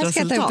IQ-testresultat. Här ska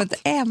jag ta upp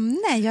ett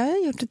ämne. Jag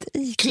har gjort ett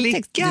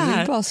IQ-test. Du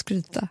vill bara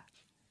skryta.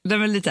 Nej,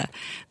 men lite.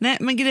 Nej,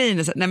 men grejen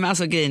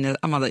är,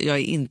 Amanda, jag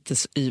är inte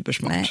så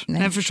ybersmart.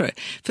 Nej, förstår du?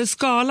 För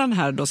skalan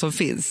här då som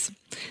finns,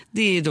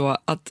 det är ju då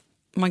att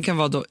man kan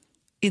vara då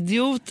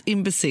idiot,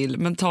 imbecill,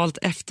 mentalt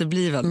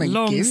efterbliven,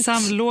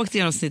 långsam, lågt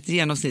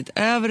genomsnitt,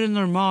 över det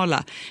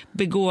normala,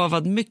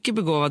 begåvad, mycket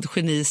begåvad,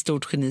 geni,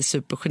 stort geni,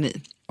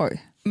 supergeni.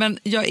 Oj. Men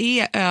jag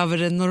är över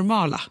det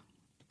normala.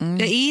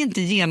 Jag är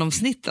inte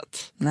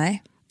genomsnittet.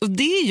 Nej. Och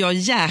det är jag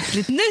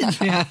jäkligt nöjd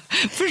med.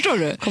 Förstår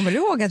du? Kommer du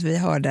ihåg att vi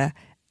hörde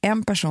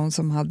en person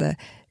som hade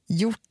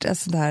gjort ett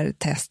sånt här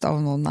test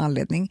av någon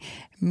anledning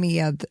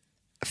med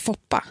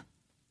Foppa?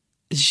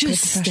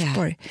 Just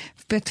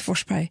Peter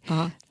Forsberg.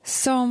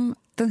 Som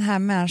den här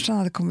människan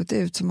hade kommit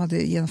ut som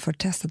hade genomfört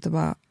testet och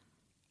bara,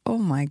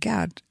 oh my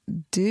god,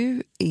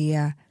 du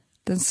är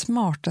den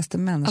smartaste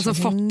människan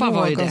alltså, som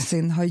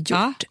någonsin har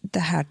gjort det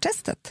här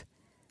testet.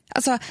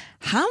 Alltså,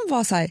 han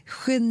var så här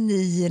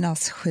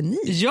geniernas geni.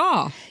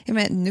 Ja.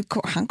 Men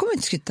han kommer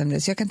inte skryta med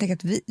det, så jag kan tänka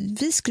att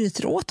vi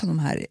skryter åt honom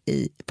här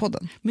i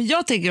podden. Men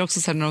jag tänker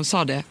också så här, när de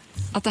sa det,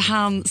 att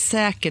han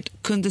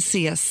säkert kunde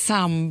se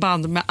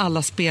samband med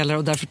alla spelare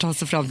och därför ta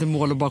sig fram till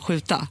mål och bara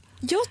skjuta.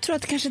 Jag tror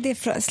att kanske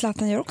det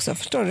Zlatan gör också,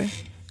 förstår du?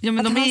 Ja,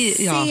 men att han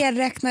ser,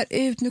 räknar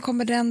ut, nu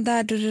kommer den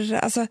där.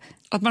 Alltså.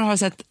 Att man har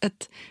sett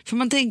för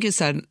man tänker ju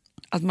så här,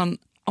 att man,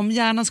 om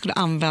hjärnan skulle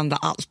använda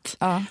allt.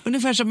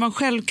 Ungefär som man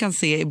själv kan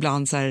se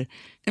ibland så här.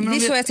 Det är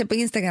så jag ser på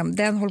Instagram,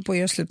 den håller på att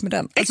göra slut med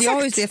den. Alltså jag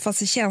har ju det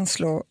fast i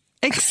känslor.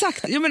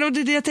 Exakt, ja, men det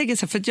är det jag tänker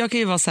så här, för att jag kan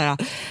ju vara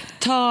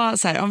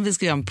så här, om vi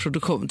ska göra en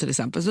produktion till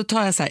exempel, så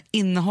tar jag så här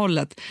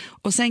innehållet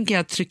och sen kan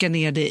jag trycka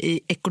ner det i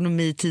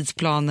ekonomi,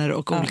 tidsplaner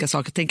och olika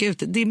saker, tänka ut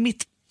det. Det är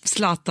mitt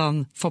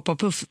Zlatan Foppa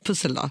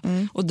pussel då.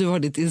 Och du har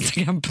ditt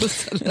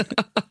Instagram-pussel.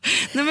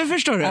 Nej, men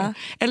förstår du? Ja.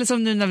 Eller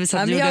som nu när vi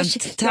satt jag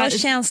har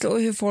känsla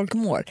och hur folk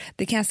mår.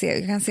 Det kan jag se.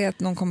 Jag kan se att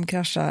någon kommer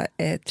krascha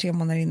 3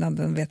 månader innan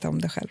den vet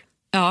om det själv.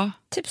 Ja.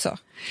 Typ så.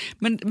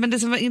 Men det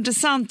som var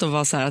intressant då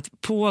var så här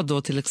att på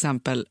då till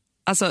exempel,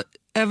 alltså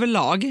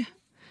överlag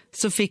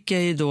så fick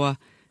jag ju då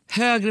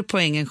högre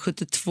poäng än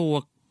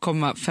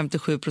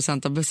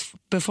 72,57% av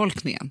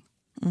befolkningen.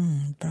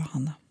 Bra,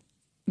 Hanna.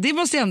 Det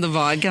måste ju ändå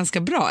vara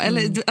ganska bra.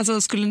 Eller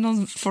alltså, skulle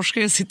någon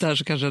forskare sitta här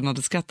så kanske den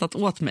hade skrattat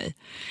åt mig.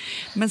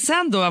 Men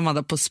sen då,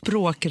 Amanda, på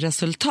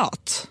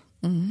språkresultat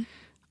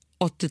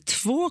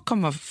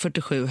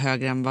 82,47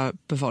 högre än vad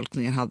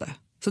befolkningen hade.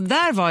 Så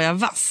där var jag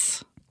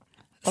vass.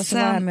 Och så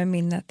var det med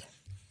minnet.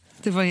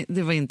 Det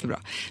var inte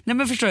bra. Nej,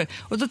 men förstår du?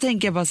 Och då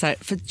tänker jag bara så här,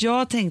 för att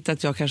jag tänkte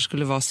att jag kanske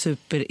skulle vara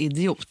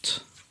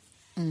superidiot.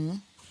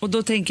 Och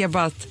då tänker jag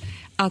bara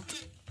att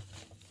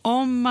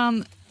om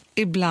man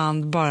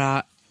ibland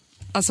bara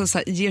alltså så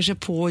här, ger sig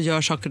på och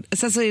gör saker.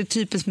 Sen så är det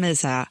typiskt mig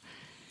så här,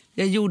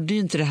 jag gjorde ju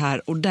inte det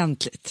här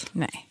ordentligt.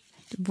 Nej,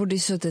 du borde ju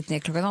suttit ner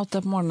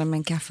 8:00 på morgonen med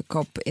en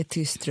kaffekopp i ett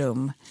tyst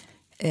rum,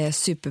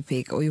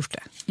 superpigg och gjort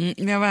det.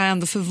 Men jag var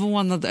ändå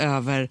förvånad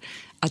över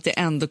att jag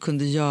ändå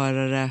kunde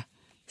göra det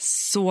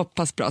så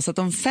pass bra. Så att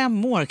om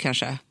 5 år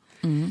kanske,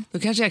 då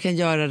kanske jag kan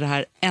göra det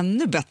här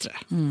ännu bättre.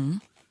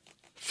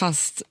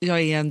 Fast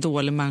jag är en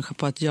dålig människa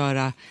på att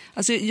göra,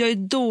 alltså jag är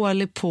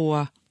dålig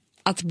på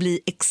att bli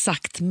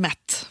exakt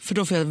mätt, för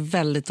då får jag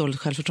väldigt dåligt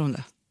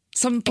självförtroende.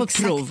 Som på exakt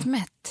ett prov.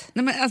 Mätt?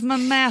 Nej, men att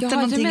man mäter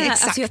någonting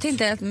exakt. Alltså jag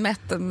tänkte att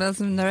mätt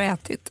alltså när du har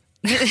ätit.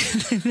 Nej,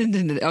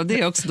 ja, det är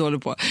jag också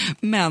dålig på.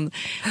 Men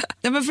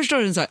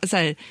förstår du så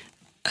här,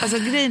 alltså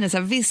grejen är så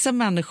här, vissa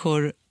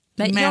människor...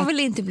 Nej, jag vill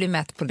inte bli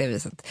mätt på det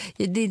viset.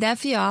 Det är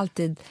därför jag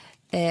alltid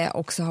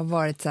också har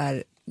varit så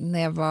här, när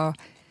jag var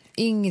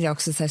yngre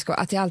också, så här,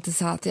 att jag alltid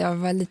sa att jag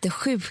var lite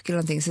sjuk eller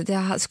någonting, så att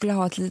jag skulle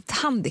ha ett litet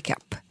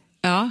handikapp.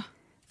 Ja.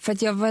 För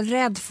att jag var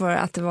rädd för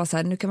att det var så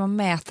här, nu kan man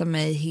mäta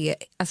mig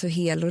alltså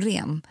hel och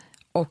ren.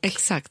 Och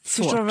exakt,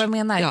 svårt. Förstår du vad jag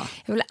menar? Ja.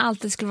 Jag vill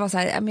alltid skulle vara så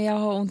här, men jag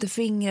har ont i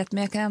fingret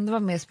men jag kan ändå vara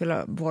med och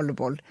spela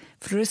volleyboll.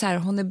 För då är det så här,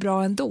 hon är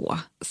bra ändå.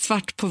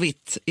 Svart på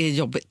vitt är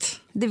jobbigt.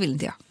 Det vill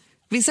inte jag.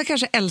 Vissa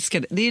kanske älskar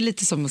det. Det är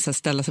lite som att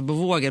ställa sig på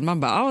vågen. Man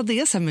bara, det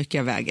är så mycket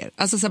jag väger.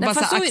 Alltså så bara så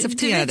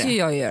acceptera det. Du vet hur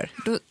jag gör.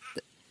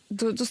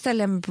 Då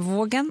ställer jag mig på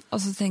vågen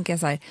och så tänker jag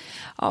så här,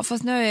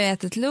 fast nu har jag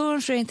ätit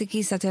lunch och inte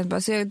kissat, så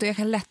jag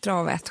kan lätt dra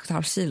av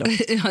 1,5 kilo.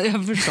 Ja,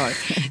 jag förstår.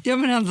 Ja,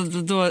 men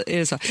ändå, då är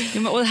det så.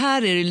 Ja, men, och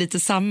här är det lite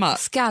samma.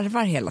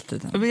 Skarvar hela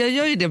tiden. Men jag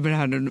gör ju det med det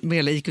här nu, med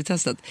hela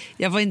IQ-testet.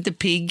 Jag var inte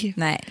pigg.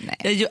 Nej.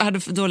 Jag hade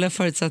dåliga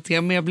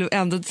förutsättningar, men jag blev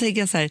ändå, då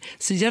tänker jag så här,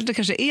 så egentligen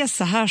kanske är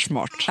så här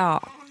smart.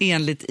 Ja.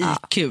 Enligt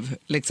IQ,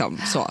 liksom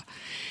så.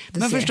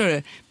 Men förstår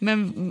du?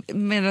 Men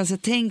medan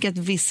jag tänker att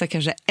vissa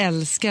kanske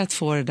älskar att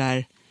få det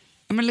där.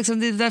 Men liksom,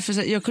 det är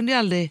därför jag kunde ju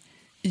aldrig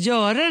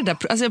göra det där.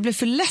 Alltså jag blev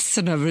för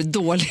ledsen över hur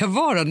dålig jag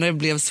var när det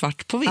blev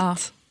svart på vitt. Ja.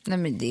 Nej,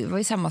 men det var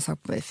ju samma sak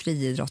med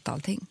friidrott och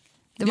allting.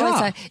 Det var ju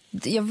så här,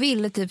 jag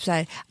ville typ så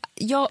här,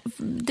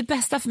 det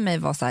bästa för mig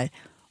var så här,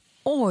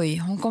 oj,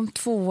 hon kom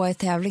 2 i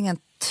tävlingen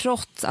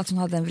trots att hon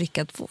hade en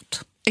vrickad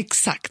fot.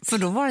 Exakt. För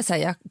då var det så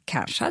här, jag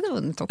kanske hade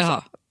vunnit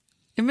också.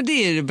 Ja, men det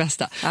är det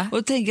bästa. Ja. Och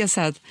då tänker jag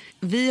så här att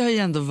vi har ju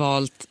ändå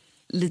valt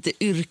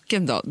lite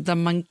yrken då, där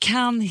man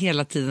kan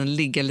hela tiden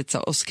ligga lite så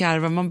och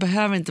skarva. Man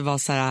behöver inte vara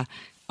så här,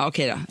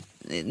 okej då,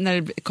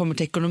 när det kommer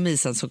till ekonomi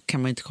sen så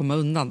kan man inte komma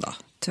undan då.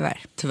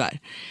 Tyvärr.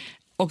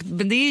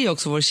 Men det är ju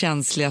också vår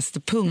känsligaste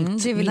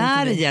punkt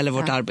när det gäller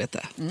vårt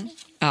arbete.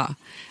 Ja,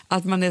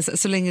 att man är,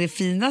 så länge det är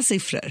fina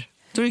siffror,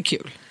 då är det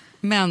kul.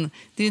 Men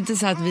det är ju inte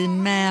så att vi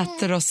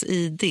mäter oss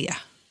i det.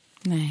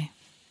 Nej.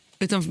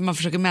 Utan man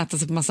försöker mäta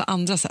sig på massa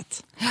andra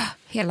sätt. Ja,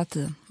 hela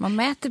tiden. Man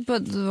mäter på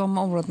de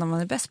områdena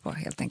man är bäst på,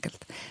 helt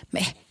enkelt.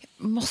 Men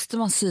måste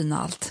man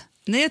syna allt?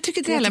 Nej, jag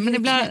tycker inte heller.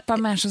 Men det är knäppa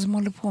människor som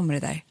håller på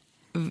med det där.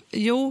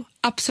 Jo,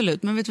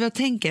 absolut. Men vet du vad jag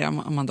tänker,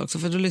 Amanda, också?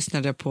 För då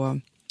lyssnade jag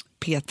på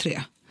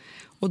P3.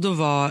 Och då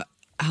var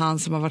han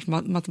som har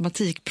varit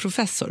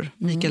matematikprofessor,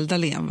 Mikael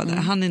Dahlén, var där.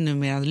 Han är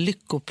numera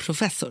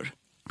lyckoprofessor.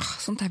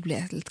 Sånt här blir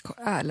jag lite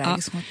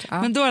allergisk mot.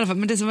 Ja. Men då i alla fall,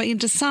 men det som var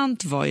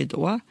intressant var ju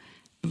då,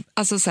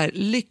 alltså så här,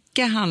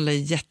 lycka handlar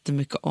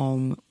jättemycket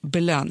om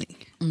belöning.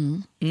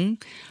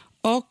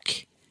 Och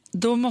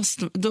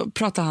då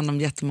pratar han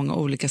om jättemånga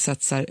olika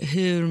sätt så här,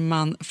 hur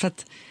man, för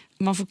att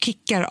man får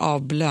kickar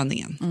av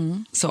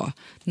belöningen så,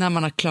 när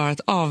man har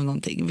klarat av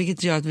någonting,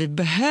 vilket gör att vi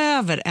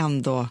behöver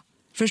ändå,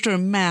 förstår du,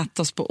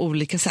 mäta oss på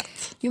olika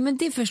sätt. Jo, men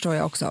det förstår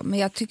jag också. Men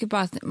jag tycker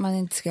bara att man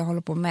inte ska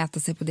hålla på och mäta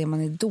sig på det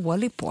man är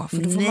dålig på. För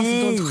då får man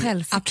så dåligt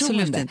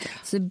självförtroende. Absolut inte.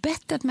 Så det är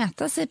bättre att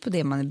mäta sig på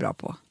det man är bra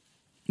på.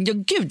 Ja,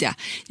 gud ja.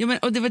 Ja, men,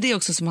 och det var det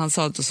också som han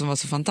sa som var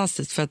så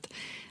fantastiskt. För att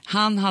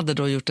han hade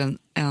då gjort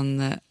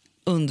en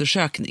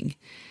undersökning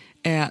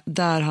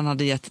där han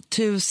hade gett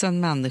 1000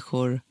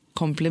 människor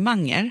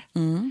komplimanger.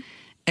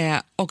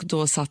 Och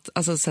då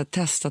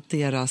testat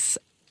deras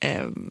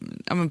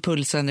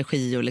puls och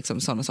energi och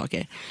liksom sådana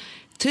saker.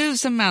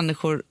 1000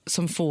 människor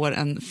som får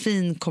en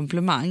fin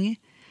komplimang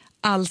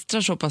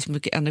alstrar så pass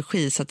mycket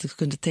energi så att det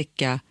kunde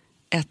täcka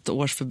 1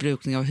 års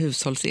förbrukning av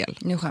hushållsel.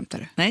 Nu skämtar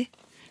du. Nej,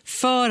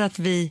 för att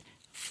vi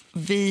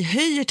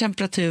höjer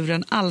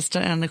temperaturen,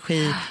 alstrar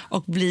energi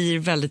och blir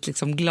väldigt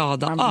liksom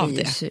glada av det. Man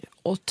blir så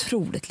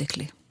otroligt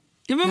lycklig.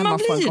 Ja, men man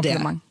blir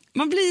det.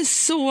 Man blir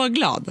så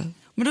glad.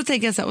 Men då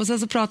tänker jag så här, och sen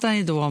så pratar han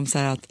ju då om så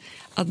här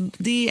att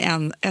det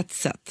är ett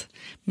sätt.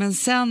 Men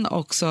sen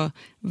också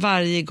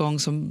varje gång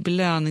som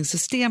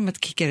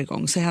belöningssystemet kickar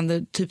igång så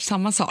händer typ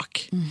samma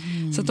sak.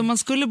 Så att om man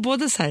skulle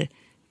både så här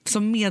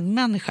som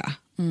medmänniska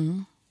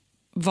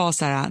vara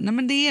så här, nej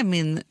men det är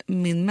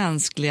min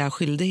mänskliga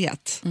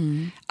skyldighet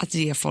att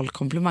ge folk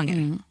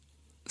komplimanger.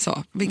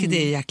 Så, vilket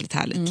är jäkligt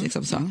härligt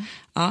liksom så.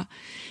 Ja.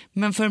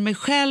 Men för mig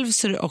själv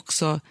så är det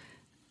också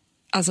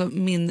alltså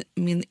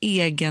min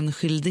egen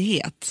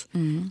skyldighet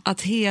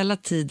att hela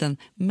tiden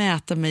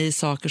mäta mig i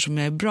saker som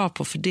jag är bra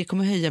på, för det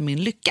kommer höja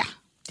min lycka.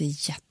 Det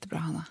är jättebra,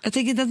 Hanna. Jag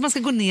tänker inte att man ska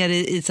gå ner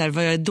i så här,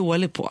 vad jag är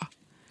dålig på.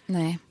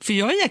 Nej. För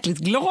jag är jäkligt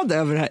glad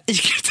över det här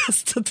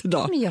IQ-testet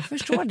idag. Men jag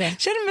förstår det.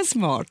 Känner mig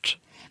smart.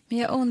 Men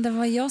jag undrar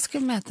vad jag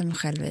skulle mäta mig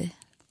själv i.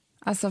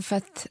 Alltså för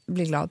att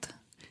bli glad.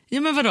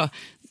 Ja, men vadå?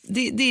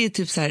 Det är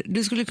typ så här,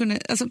 du skulle kunna,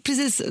 alltså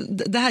precis,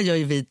 det här gör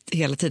ju vi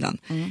hela tiden.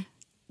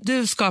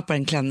 Du skapar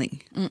en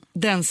klänning.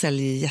 Den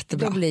säljer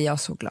jättebra. Då blir jag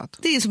så glad.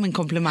 Det är som en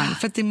komplimang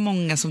för att det är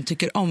många som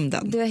tycker om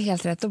den. Du har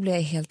helt rätt, då blir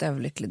jag helt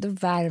överlycklig. Då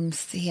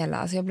värms hela,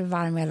 alltså jag blir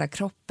varm i hela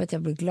kroppen,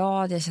 jag blir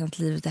glad, jag känner att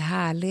livet är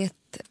härligt,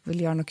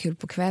 vill göra något kul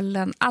på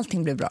kvällen.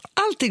 Allting blir bra.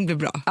 Allting blir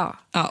bra. Ja,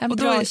 en och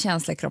bra då,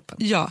 känsla i kroppen.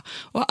 Ja,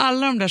 och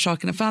alla de där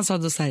sakerna, för han sa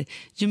då så här,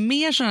 ju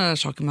mer sådana där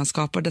saker man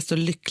skapar, desto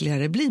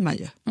lyckligare blir man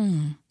ju.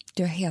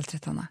 Du har helt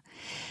rätt, Anna.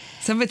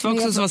 Sen vet vi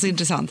också som var så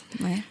intressant.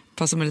 Nej.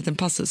 Fast som en liten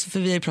passus, för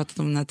vi har ju pratat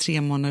om den här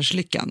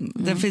 3-månaderslyckan.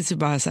 Den finns ju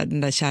bara så här,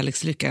 den där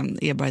kärlekslyckan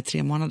är bara i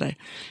 3 månader.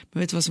 Men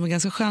vet du vad som är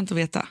ganska skönt att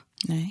veta?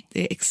 Nej.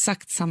 Det är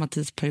exakt samma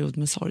tidsperiod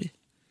med sorg.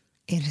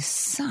 Är det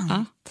sant?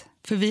 Ja,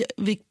 för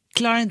vi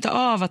klarar inte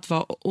av att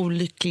vara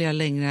olyckliga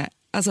längre.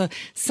 Alltså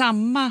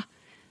samma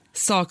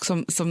sak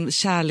som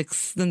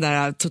kärleks, den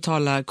där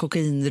totala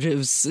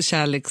kokainrus,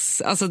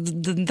 alltså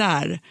den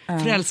där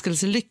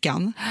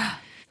förälskelselyckan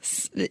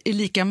är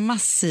lika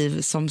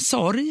massiv som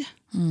sorg.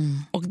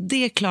 Och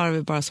det klarar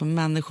vi bara som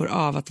människor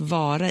av att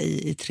vara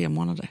i 3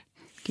 månader.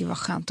 Gud vad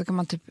skönt, då kan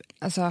man typ,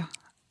 alltså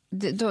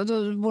då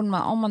borde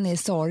man, om man är i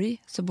sorg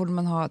så borde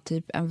man ha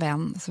typ en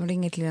vän som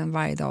ringer till en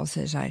varje dag och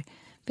säger så här: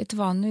 vet du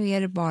vad, nu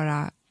är det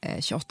bara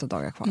 28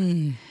 dagar kvar.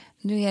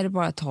 Nu är det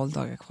bara 12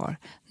 dagar kvar.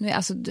 Nu,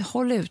 alltså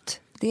håll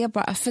ut. Det är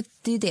bara, för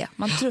det är det.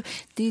 Man tror,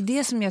 det är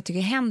det som jag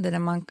tycker händer när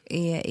man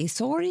är i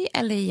sorg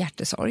eller i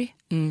hjärtesorg.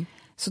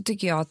 Så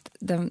tycker jag att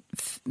den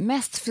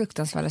mest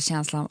fruktansvärda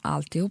känslan av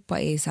alltihopa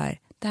är så här: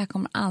 det här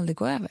kommer aldrig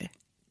gå över.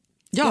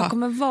 Ja. Jag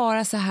kommer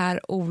vara så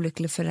här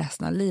olycklig för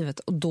resten av livet,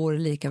 och då är det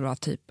lika bra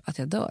typ att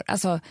jag dör.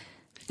 Alltså,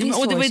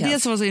 och det var ju det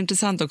som var så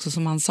intressant också,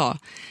 som han sa,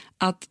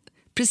 att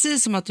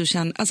precis som att du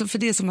känner, alltså för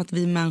det är som att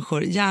vi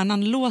människor,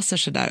 hjärnan låser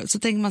sig där, så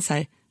tänker man så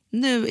här: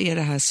 nu är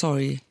det här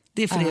sorg,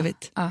 det är för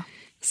evigt.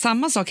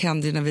 Samma sak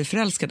händer ju när vi är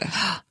förälskade.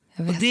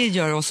 Och det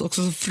gör oss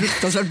också så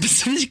fruktansvärt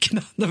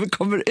besvikna när vi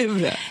kommer ur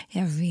det.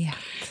 Jag vet.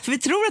 För vi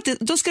tror att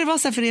då ska det vara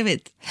så här för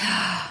evigt.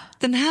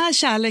 Den här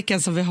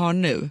kärleken som vi har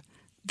nu,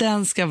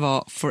 den ska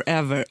vara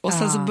forever. Och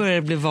sen så börjar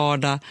det bli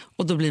vardag,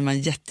 och då blir man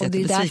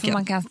jättebesviken. Och det är därför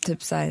man kan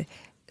typ så här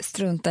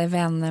strunta i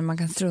vänner, man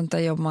kan strunta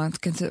i jobb,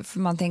 för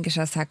man tänker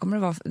så här kommer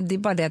det vara. Det är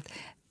bara det att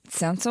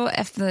sen så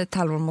efter ett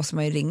halvår måste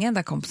man ju ringa den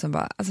där kompisen och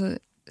bara, alltså,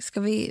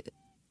 ska vi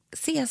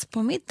ses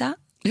på middag?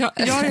 Ja.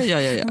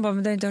 Man bara,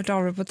 men det har inte hört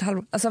av det på ett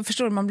halvår. Alltså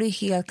förstår du, man blir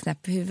helt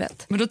knäpp i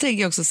huvudet. Men då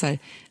tänker jag också så här,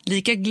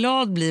 lika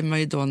glad blir man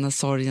ju då när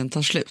sorgen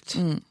tar slut.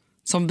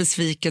 Som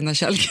besviken när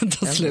kärleken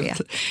tar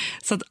slut.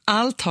 Så att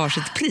allt har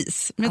sitt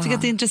pris. Men jag tycker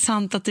att det är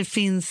intressant att det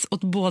finns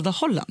åt båda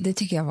hållen. Det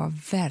tycker jag var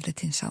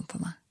väldigt intressant,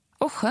 Anna.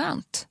 Och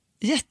skönt.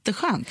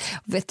 Jätteskönt.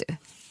 Vet du,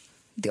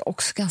 det är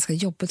också ganska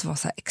jobbigt att vara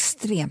så här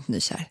extremt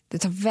nykär. Det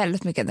tar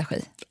väldigt mycket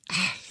energi.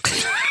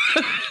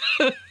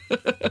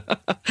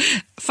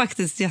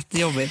 Faktiskt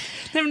jättejobbigt.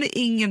 Nej, men det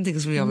är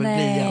ingenting som jag vill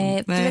bli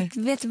igen. Nej.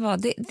 Vet du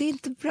vad, det är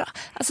inte bra.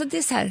 Alltså det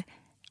är så här,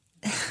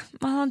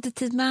 man har inte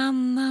tid med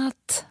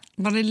annat.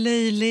 Man är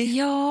löjlig.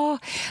 Ja,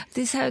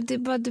 det är så här, det är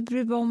bara, du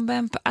bryr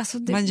bomben. Alltså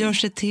man gör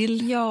sig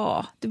till.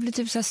 Ja, du blir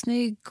typ så här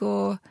snygg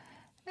och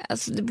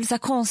alltså det blir så här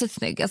konstigt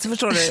snygg. Alltså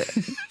förstår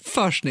du?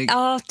 För snygg.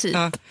 Ja, typ.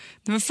 Ja,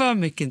 men för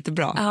mycket inte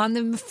bra. Ja, det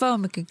är för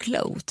mycket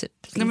glow typ.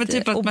 Nej, men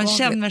typ att obehagligt.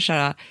 Man känner så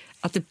här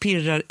att det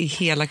pirrar i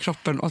hela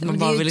kroppen och att man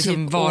bara vill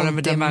liksom typ vara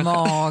med den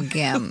människan.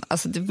 Magen.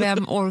 Alltså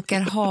vem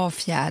orkar ha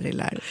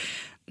fjärilar?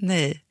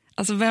 Nej.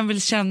 Alltså vem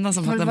vill känna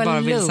som att den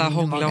bara vill så här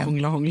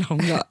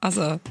hångla.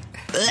 Alltså.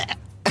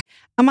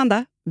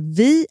 Amanda,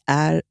 vi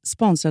är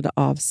sponsrade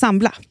av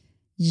Sambla.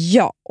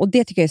 Ja, och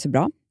det tycker jag är så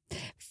bra.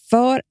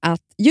 För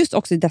att just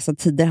också i dessa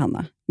tider,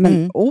 Hanna,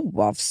 men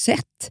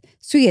oavsett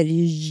så är det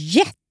ju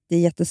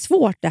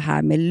jättesvårt det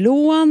här med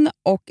lån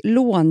och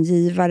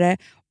långivare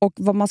och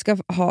vad man ska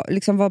ha,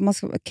 liksom vad man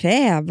ska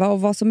kräva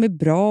och vad som är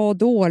bra och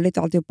dåligt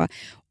och alltihopa.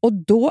 Och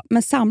då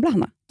med Sambla,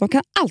 Hanna, de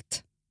kan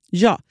allt.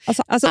 Ja,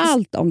 Alltså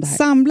allt om det här.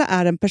 Sambla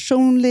är en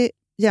personlig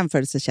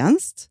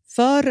jämförelsetjänst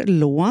för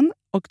lån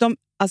och de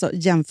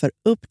jämför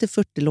upp till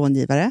 40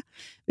 långivare,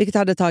 vilket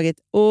hade tagit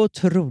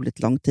otroligt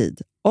lång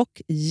tid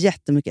och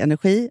jättemycket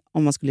energi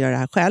om man skulle göra det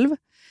här själv.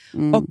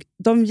 Och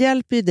de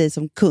hjälper ju dig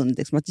som kund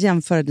liksom, att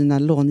jämföra dina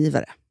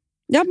långivare.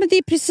 Ja, men det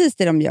är precis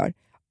det de gör.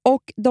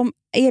 Och de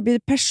erbjuder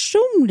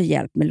personlig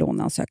hjälp med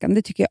låneansökan.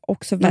 Det tycker jag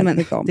också väldigt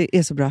mycket om. Det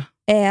är så bra.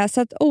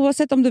 Så att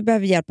oavsett om du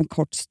behöver hjälp en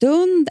kort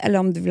stund eller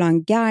om du vill ha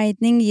en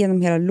guidning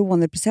genom hela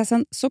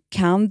låneprocessen så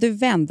kan du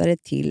vända dig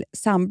till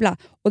Sambla.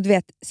 Och du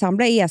vet,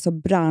 Sambla är alltså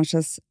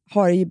branschens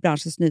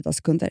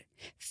nyaste kunder.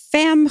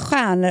 5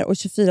 stjärnor och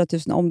 24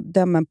 000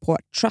 omdömen på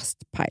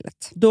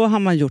Trustpilot. Då har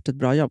man gjort ett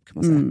bra jobb kan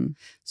man säga.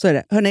 Så är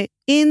det. Hörrni,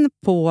 in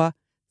på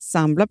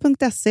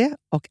sambla.se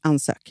och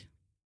ansök.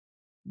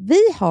 Vi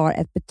har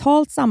ett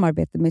betalt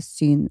samarbete med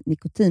Syn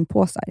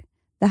nikotinpåsar.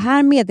 Det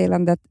här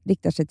meddelandet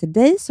riktar sig till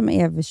dig som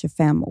är över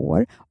 25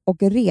 år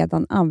och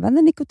redan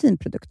använder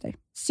nikotinprodukter.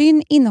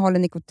 Syn innehåller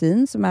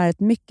nikotin som är ett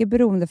mycket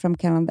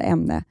beroendeframkallande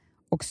ämne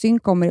och Syn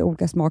kommer i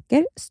olika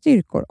smaker,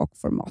 styrkor och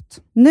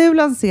format. Nu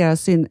lanserar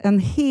Syn en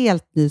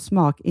helt ny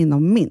smak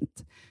inom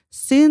mint.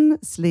 Syn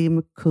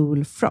Slim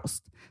Cool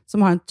Frost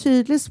som har en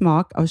tydlig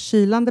smak av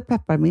kylande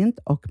pepparmint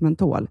och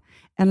mentol.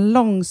 En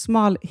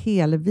långsmal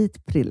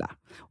helvit prilla.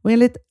 Och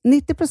enligt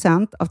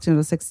 90% av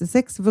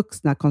 366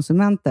 vuxna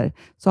konsumenter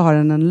så har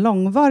den en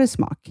långvarig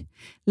smak.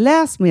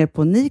 Läs mer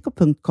på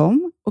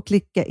niko.com och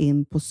klicka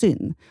in på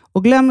Syn.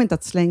 Och glöm inte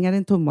att slänga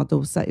din tomma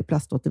dosa i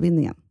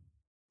plaståtervinningen.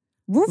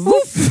 Woof,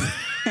 woof.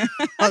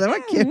 Ja, det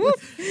var kul.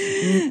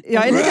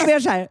 Jag är lite mer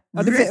så här.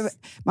 Ja,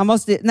 man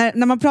måste,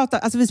 när man pratar,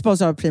 alltså vi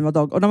sponsrar Prima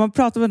Dog och när man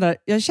pratar med den där,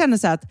 jag känner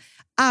så här att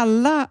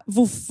alla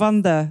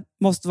woofande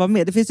måste vara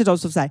med. Det finns ju de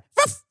som säger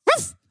woof,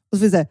 woof, och så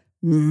finns det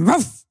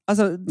woof.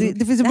 Alltså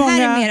det finns ju många. Det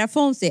här är mera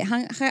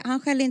Fonzie. Han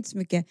skäller inte så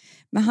mycket,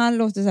 men han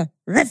låter så här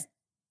woof,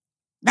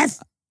 woof.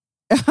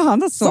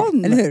 Han har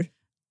sån. Eller hur?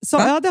 Så,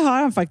 ja, det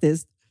har han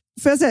faktiskt.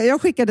 Får jag säga,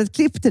 jag skickade ett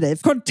klipp till dig.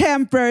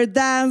 Contemporary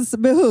dance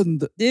med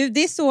hund.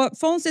 Det är så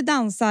Fonzie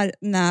dansar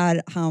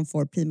när han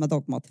får Prima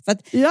Dog-mat. För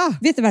att, ja.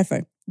 Vet du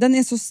varför? Den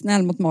är så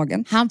snäll mot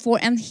magen. Han får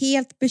en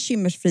helt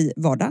bekymmersfri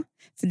vardag.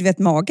 För du vet,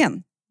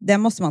 magen,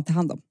 den måste man ta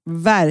hand om.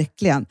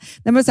 Verkligen.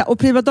 Nej, men så här, och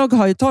Prima Dog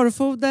har ju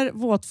torrfoder,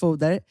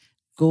 våtfoder,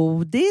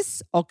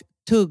 godis och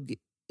tugg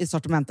i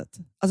sortimentet.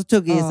 Alltså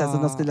tugg är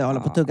som de skulle hålla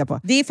på att tugga på.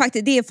 Det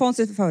är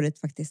Fonzies favorit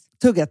faktiskt.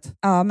 Tugget.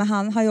 Ja, men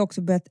han har ju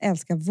också börjat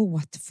älska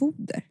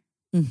våtfoder.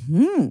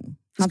 Mhm.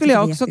 Det skulle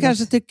jag också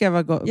kanske tycka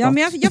var gott. Ja,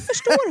 men jag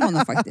förstår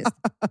honom faktiskt.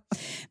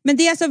 Men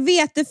det är alltså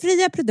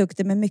vetefria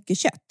produkter med mycket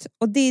kött.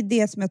 Och det är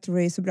det som jag tror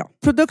är så bra.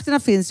 Produkterna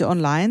finns ju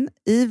online,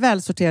 i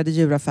välsorterade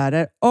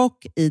djuraffärer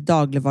och i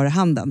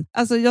dagligvaruhandeln.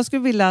 Alltså jag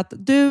skulle vilja att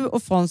du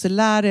och Fonzie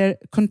lär er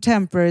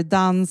contemporary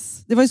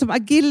dans. Det var ju som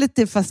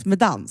agility fast med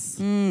dans.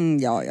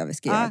 Ja, vi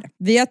ska göra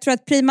det. Jag tror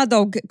att Prima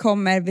Dog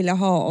kommer vilja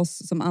ha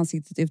oss som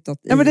ansiktet utåt.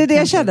 Ja, men det är det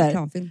jag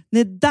känner.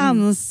 Ni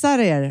dansar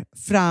er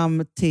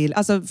fram till...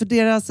 Alltså för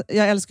deras...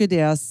 Jag älskar ju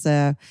deras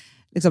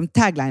liksom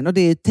tagline och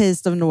det är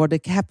Taste of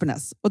Nordic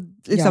Happiness. Och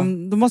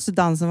liksom, då måste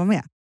dansen vara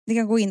med. Ni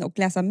kan gå in och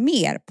läsa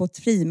mer på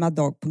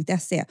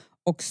primadog.se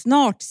och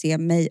snart se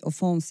mig och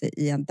Fonzie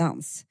i en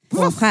dans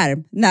på en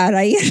skärm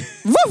nära er.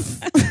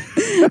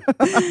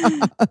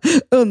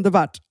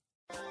 Underbart.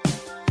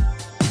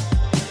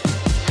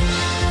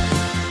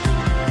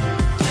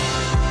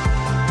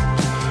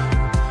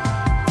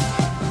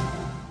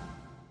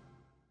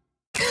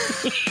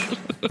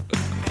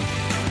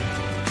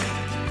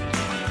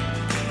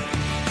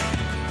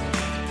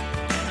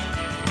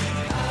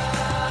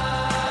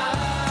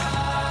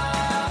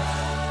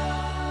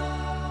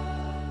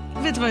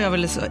 Vet du vad jag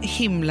ville så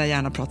himla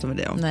gärna prata med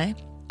dig om? Nej.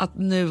 Att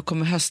nu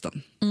kommer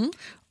hösten.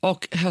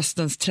 Och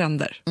höstens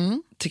trender.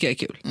 Tycker jag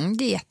är kul.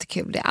 Det är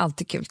jättekul. Det är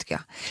alltid kul tycker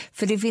jag.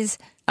 För det finns,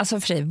 alltså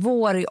för sig,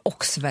 vår är ju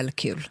också väldigt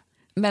kul.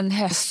 Men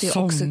höst är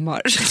också...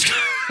 Sommar.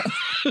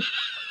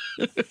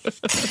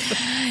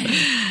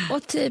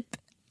 Och typ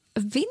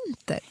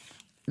vinter.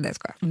 Det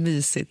ska jag.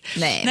 Mysigt.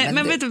 Nej,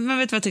 men vet du vad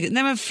jag tycker?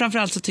 Nej, men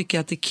framförallt så tycker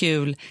jag att det är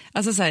kul.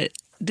 Alltså så här,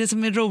 det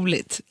som är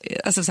roligt,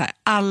 alltså så här,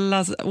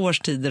 alla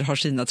årstider har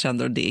sina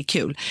trender och det är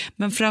kul.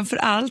 Men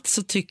framförallt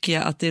så tycker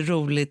jag att det är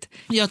roligt.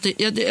 Jag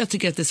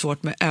tycker att det är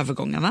svårt med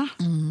övergångarna.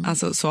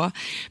 Alltså så.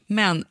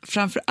 Men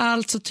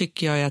framförallt så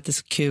tycker jag att det är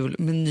så kul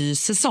med ny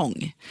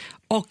säsong.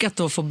 Och att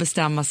då få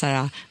bestämma så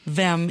här,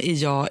 vem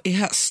är jag i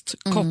höst?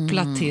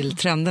 Kopplat till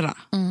trenderna.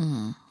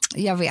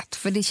 Jag vet,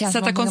 för det känns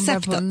Sätta som att man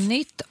konceptet. börja på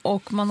nytt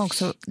och man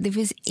också, det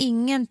finns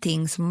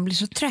ingenting som man blir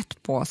så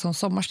trött på som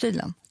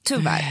sommarstilen.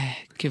 Tyvärr.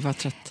 Gud vad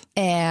trött.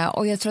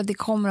 Och jag tror att det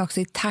kommer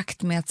också i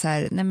takt med att så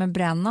här, nej men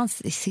brännan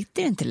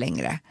sitter inte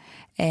längre.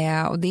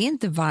 Och det är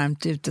inte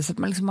varmt ute så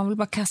att man vill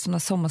bara kasta några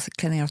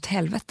sommarklänningar åt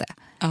helvete.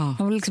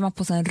 Man vill liksom ha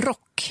på sig en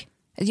rock.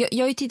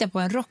 Jag har ju tittat på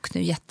en rock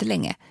nu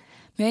jättelänge.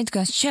 Men jag har inte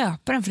kunnat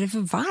köpa den för det är för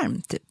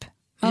varmt typ.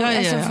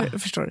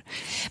 Förstår du?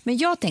 Men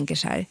jag tänker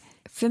så här,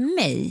 för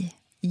mig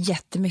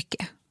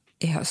jättemycket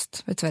i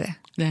höst. Vet du vad det är?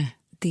 Nej.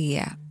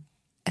 Det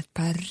är ett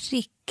par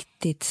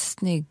riktigt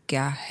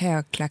snygga,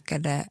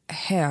 högklackade,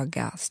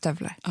 höga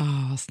stövlar.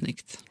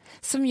 Snyggt.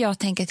 Som jag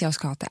tänker att jag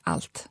ska ha till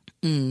allt.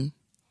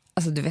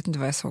 Alltså du vet inte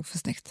vad jag såg för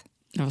snyggt.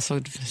 Ja, vad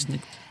såg du för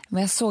snyggt?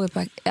 Men jag såg ett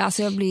par,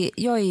 alltså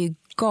jag är ju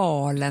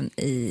galen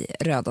i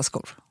röda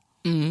skor.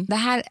 Det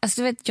här,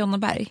 alltså du vet Jonna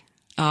Berg.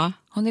 Ja.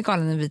 Hon är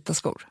galen i vita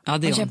skor. Ja,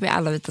 det är hon hon. köper ju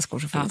alla vita skor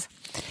som finns.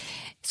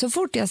 Så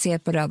fort jag ser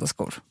ett par röda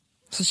skor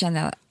så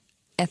känner jag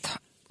ett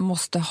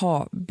måste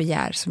ha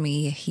begär som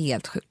är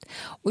helt sjukt.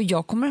 Och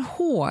jag kommer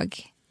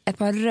ihåg ett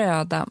par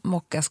röda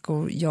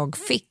mockaskor jag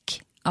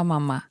fick av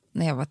mamma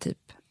när jag var typ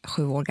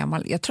 7 år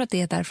gammal. Jag tror att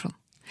det är därifrån.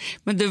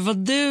 Men du, var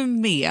du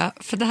med,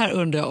 för det här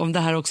undrar jag om det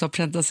här också har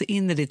präntat sig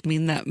in i ditt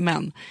minne,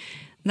 men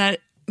när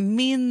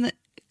min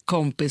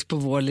kompis på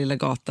vår lilla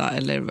gata,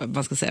 eller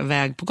vad ska jag säga,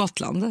 väg på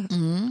Gotland,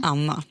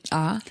 Anna,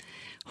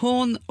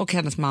 hon och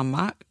hennes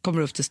mamma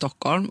kommer upp till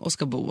Stockholm och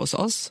ska bo hos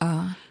oss.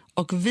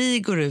 Och vi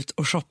går ut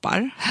och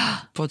shoppar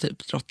på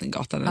typ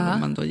Drottninggatan eller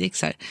man då gick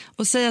så här.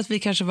 Och säger att vi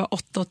kanske var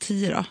 8 och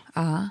 10 då.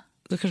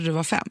 Då kanske du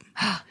var 5.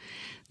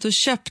 Då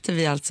köpte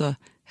vi alltså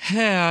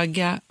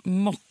höga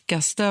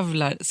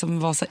mockastövlar som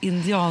var så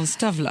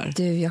indianstövlar.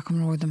 Du, jag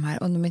kommer ihåg de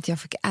här. Undrar om inte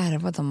jag fick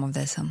ärva dem av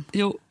dig sen.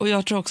 Jo, och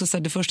jag tror också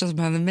att det första som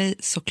hände mig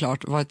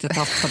såklart var att jag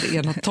tappade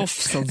ena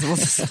tofsen som var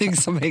så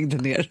snygg som hängde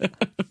ner.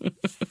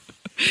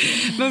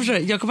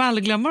 Men jag kommer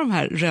aldrig glömma de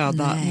här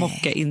röda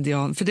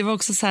mocka-indian. För det var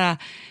också så här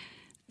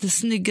det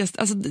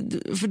snyggaste, alltså,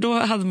 för då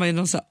hade man ju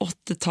någon så här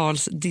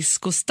 80-tals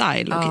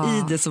disco-style och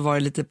i det så var det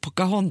lite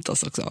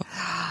Pocahontas också.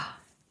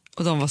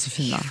 Och de var så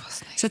fina.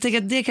 Så jag tänker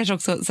att det kanske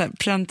också så här,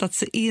 präntat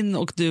sig in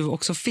och du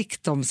också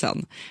fick dem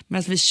sen. Men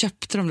att vi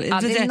köpte dem.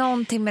 Ja, det är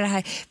någonting med det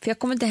här. För jag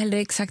kommer inte heller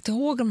exakt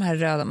ihåg de här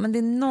röda. Men det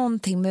är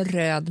någonting med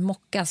röd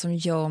mocka som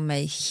gör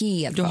mig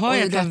helt... Du har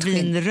ju ett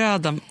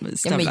vinröda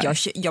stövlar.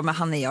 Ja, men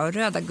han är jag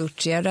röda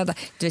Gucci. Jag röda.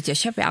 Du vet, jag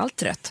köper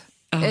allt rött.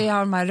 Jag har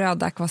de här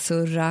röda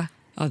Aquasurra.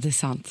 Ja, det är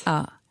sant.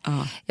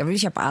 Jag vill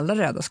köpa alla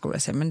röda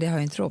skor, men det har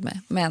jag inte råd med.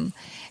 Men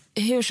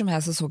hur som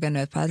helst så såg jag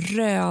nu ett par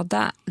röd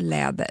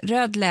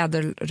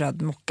läder,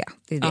 röd mocka.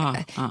 Det är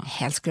det.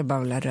 Helst skulle jag bara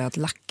vilja röd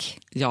lack.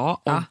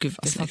 Ja, gud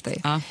vad snyggt.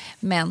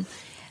 Men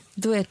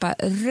då är ett par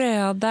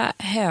röda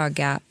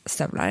höga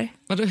stövlar.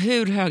 Vadå,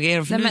 hur höga är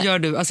de? För nu gör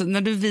du, alltså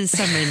när du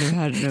visar mig nu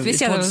här nu i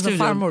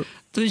poddstudion,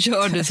 då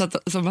gör du så att,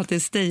 som att det är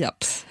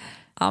stay-ups.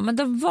 Ja, men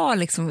de var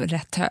liksom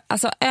rätt hög.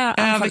 Alltså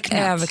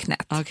över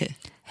knät. Okay.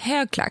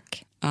 Hög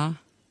klack.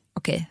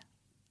 Okej.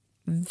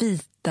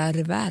 Vita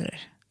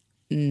revärer.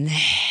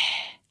 Nej.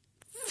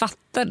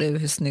 Fattar du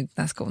hur snygg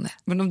den här skon är?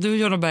 Men om du och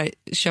Jonna Berg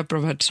köper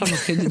de här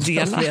tillsammans kan du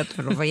dela. Jag vet,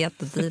 för de var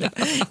jättedyra.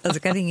 Jag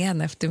ska ringa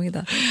henne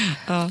eftermiddag.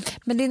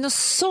 Men det är något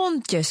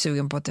sånt jag är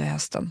sugen på till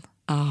hösten.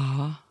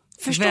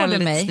 Förstår väldigt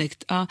du mig?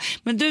 Snyggt.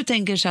 Men du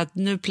tänker så att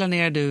nu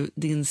planerar du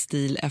din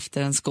stil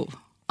efter en sko.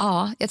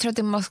 Ja, jag tror att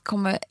det måste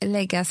komma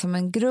lägga som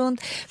en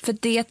grund. För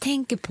det jag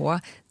tänker på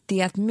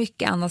det är att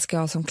mycket annat ska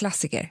jag ha som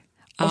klassiker.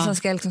 Och sen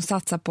ska jag liksom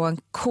satsa på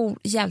en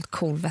jävligt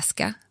cool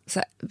väska.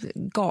 Så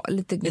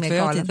lite mer galen.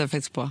 Jag tittar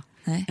faktiskt på?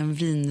 Nej. En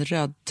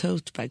vinröd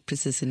tote-bag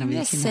precis innan vi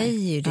gick in här. Jag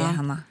säger ju det,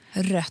 Hanna.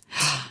 Rött.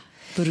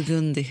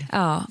 Burgundi.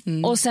 Ja,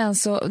 och sen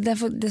så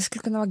det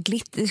skulle kunna vara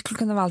glitter, det skulle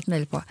kunna vara allt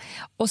möjligt på.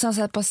 Och sen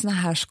så ett par såna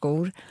här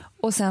skor.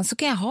 Och sen så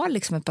kan jag ha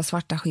liksom ett par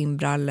svarta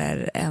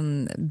skinnbrallor,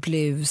 en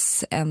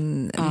blus,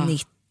 en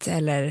nitt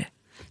eller...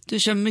 Du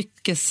kör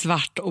mycket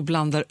svart och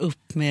blandar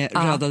upp med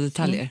röda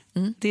detaljer.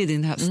 Det är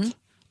din höst.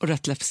 Och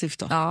rött läppstift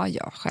då?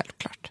 Ja,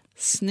 självklart.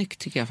 Snyggt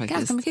tycker jag faktiskt.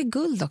 Ganska mycket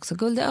guld också.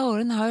 Guld i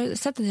öronen har jag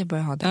sett att jag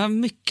börjar ha det. Ja,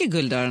 mycket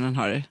guld i öronen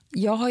har du.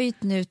 Jag har ju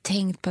nu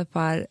tänkt på ett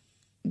par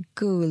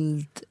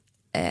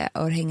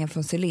guldörhängen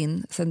från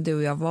Celine sen du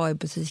och jag var i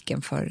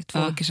butiken för 2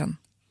 veckor sedan.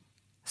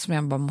 Som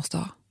jag bara måste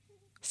ha.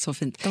 Så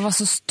fint. De var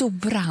så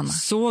stora, Hanna.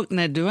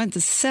 Nej, du har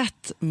inte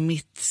sett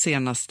mitt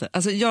senaste...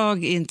 Alltså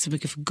jag är inte så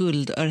mycket för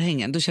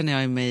guldörhängen. Då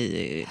känner jag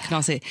mig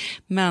knasig.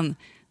 Men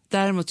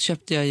däremot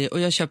köpte jag ju... Och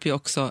jag köper ju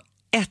också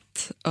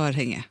ett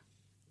örhänge.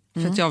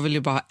 För att jag vill ju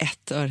bara ha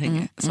ett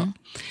örhänge. Så.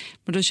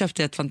 Men då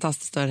köpte jag ett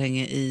fantastiskt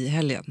örhänge i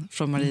helgen.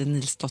 Från Maria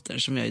Nilsdotter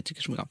som jag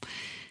tycker så mycket om.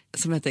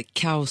 Som heter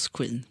Chaos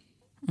Queen.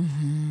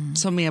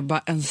 Som är bara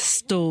en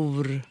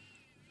stort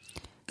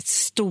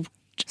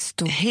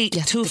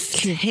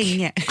tufft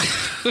hänge.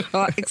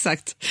 Ja,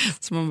 exakt.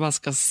 Som man bara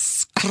ska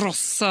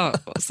krossa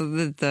så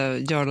det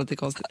inte gör något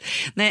konstigt.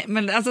 Nej,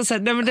 men alltså så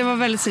här, men det var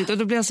väldigt snyggt och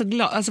då blev jag så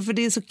glad. Alltså för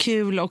det är så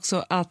kul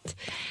också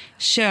att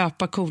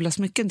köpa coola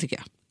smycken tycker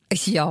jag.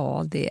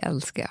 Ja, det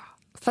älskar jag.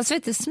 Fast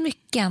vet du,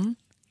 smycken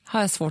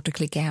har jag svårt att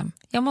klicka hem.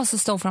 Jag måste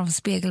stå framför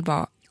spegel och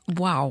bara,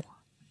 wow.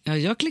 Ja,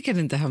 jag klickade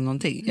inte hem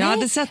någonting. Jag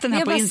hade sett den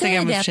här på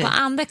Instagram. Jag på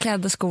andra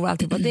kläder, skor och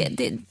allting.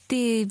 Det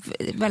är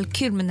väldigt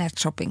kul med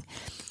nätshopping.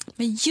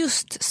 Men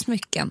just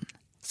smycken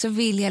så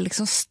vill jag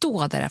liksom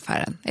stå där i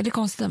affären. Är det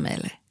konstigt av mig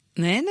eller?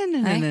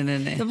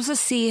 Nej. Jag måste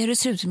se hur det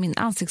ser ut i min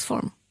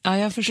ansiktsform. Ja,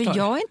 jag förstår. För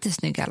jag är inte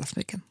snygg i alla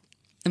smycken.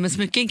 Nej, men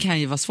smycken kan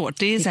ju vara svårt.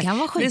 Det kan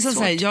vara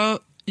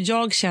skitsvårt.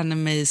 Jag känner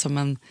mig som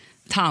en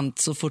tant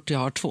så fort jag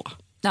har 2.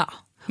 Ja.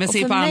 Men Och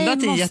se för på andra mig att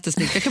det är måste-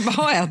 jättesnyggt. Jag kan bara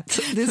ha ett.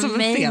 Det är För som ett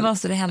mig fel.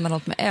 måste det hända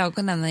något med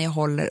ögonen när jag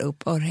håller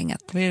upp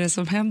örhänget. Vad är det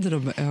som händer då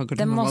med ögonen?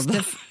 Det Amanda?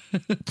 måste...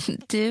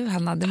 Du,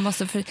 Hanna, det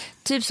måste...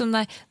 Typ som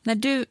när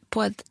du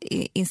på ett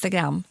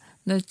Instagram,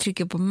 när du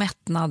trycker på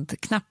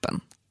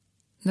mättnad-knappen,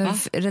 när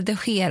du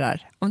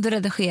redigerar, om du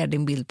redigerar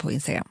din bild på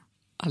Instagram.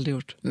 Aldrig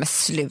gjort. Men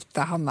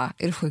sluta, Hanna.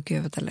 Är du sjuk i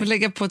huvudet eller? Men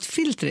lägga på ett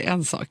filter är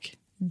en sak.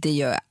 Det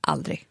gör jag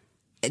aldrig.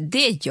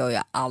 Det gör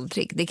jag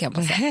aldrig, det kan jag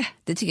bara säga.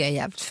 Det tycker jag är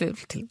jävligt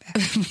fult till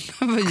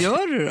och med. Vad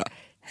gör du då?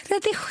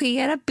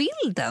 Redigera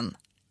bilden.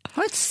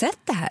 Har du inte sett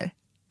det här?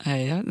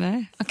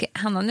 Nej. Okej,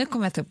 Hanna, nu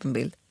kommer jag ta upp en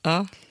bild.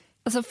 Ja.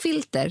 Alltså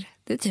filter,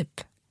 det är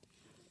typ...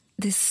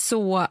 Det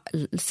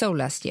är so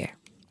last year.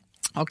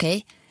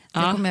 Okej,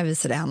 nu kommer jag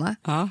visa dig, Hanna.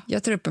 Ja.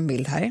 Jag tar upp en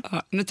bild här.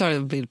 Ja, nu tar jag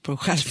en bild på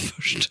själv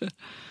först.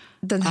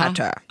 Den här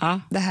tar jag.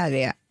 Ja. Det här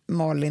är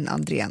Malin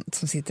Andrén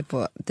som sitter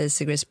på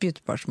Daisy Grace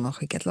Beauty Bar som har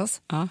skickat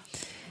loss. Ja.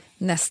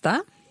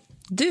 Nästa.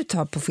 Du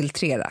tar på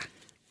filtrera.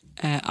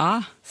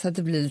 Ja. Så att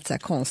det blir lite så här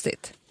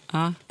konstigt.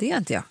 Ja. Det gör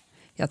inte jag.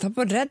 Jag tar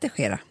på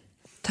redigera.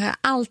 Tar jag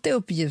alltid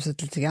upp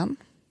ljuset lite grann.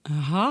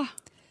 Jaha.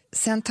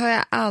 Sen tar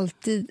jag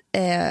alltid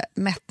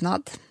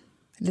mättnad.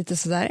 Lite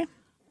sådär.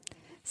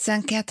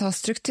 Sen kan jag ta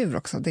struktur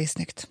också. Det är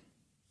snyggt.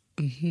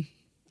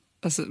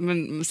 Alltså,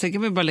 men sen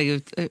kan man bara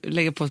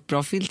lägga på ett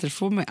bra filter.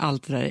 Får man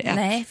allt det där i ett.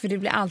 Nej, för det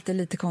blir alltid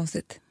lite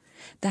konstigt.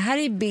 Det här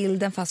är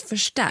bilden fast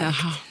förstärkt.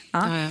 Jaha.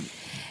 Ja.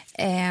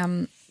 Ja.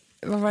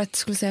 Vad var det jag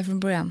skulle säga från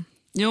början?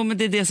 Jo, men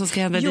det är det som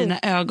ska hända i dina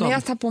ögon. När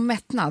jag tar på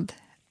mättnad,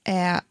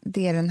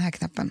 det är den här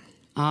knappen.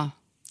 Ja.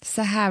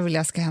 Så här vill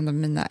jag ska hända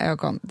med mina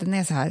ögon. Den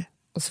är så här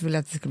och så vill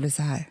jag att det ska bli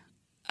så här.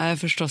 Ja, jag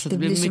förstår, så Det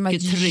blir som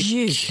mycket ett tryck.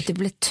 djup. Det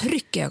blir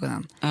tryck i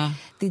ögonen. Ja.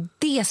 Det är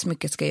det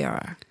smycket ska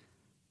göra.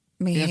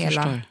 Med Jag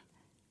hela... förstår.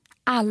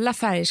 Alla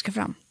färger ska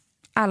fram.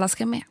 Alla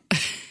ska med.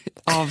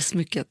 Av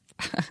smycket.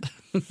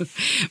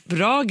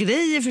 Bra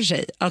grej i för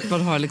sig. Att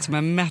man har liksom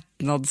en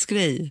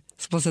mättnadsgrej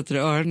som man sätter i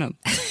öronen.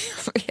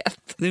 Jag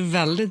vet. Det är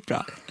väldigt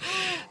bra.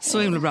 Så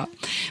himla bra.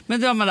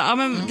 Men du,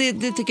 Amanda,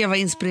 det tycker jag var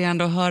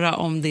inspirerande att höra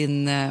om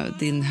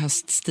din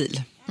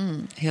höststil.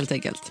 Helt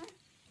enkelt.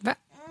 Va?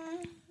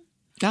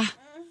 Ja.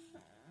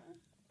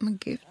 Men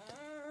gud.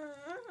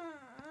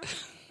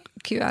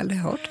 Gud, jag har aldrig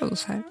hört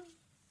oss här.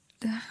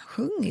 Det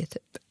sjunger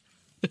typ.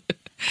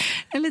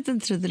 En liten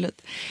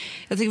trudelutt.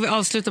 Jag tycker vi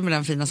avslutar med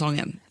den fina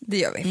sången. Det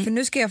gör vi. För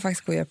nu ska jag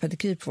faktiskt gå och göra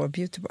pedikyr på vår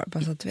beautybar,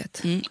 bara så att du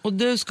vet. Och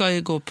du ska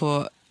ju gå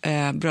på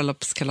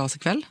bröllopskalas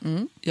ikväll.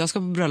 Jag ska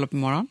på bröllop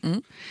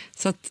imorgon.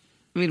 Så att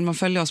vill man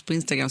följa oss på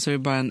Instagram så är det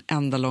bara en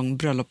enda lång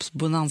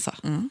bröllopsbonanza.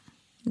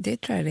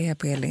 Det tror jag det är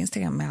på hela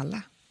Instagram med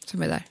alla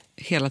som är där.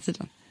 Hela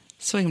tiden.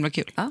 Så himla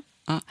kul. Ja.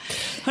 Ja.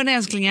 Hörrni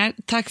älsklingar,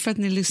 tack för att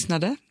ni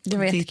lyssnade. Det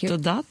var Ditt jättekul. och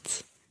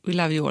datt. We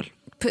love you all.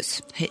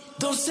 Puss. Hej.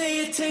 De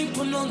säger tänk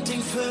på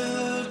någonting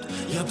förr.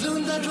 Jag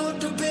blundar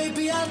hårt och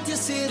baby allt jag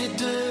ser är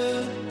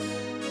död.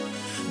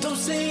 De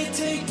säger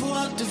tänk på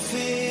att du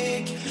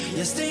fick.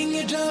 Jag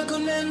stänger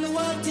ögonen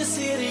och allt jag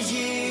ser är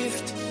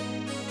gift.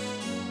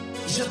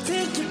 Jag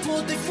tänker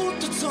på det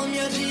fotot som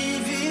jag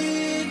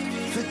rivit.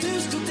 För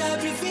du stod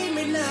där bredvid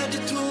mig när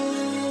det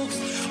togs.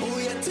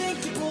 Och jag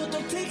tänker på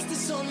de texter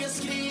som jag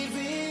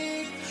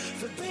skrivit.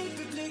 För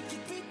baby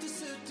blicket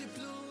byttes ut i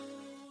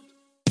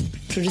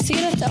blod.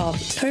 Producerat av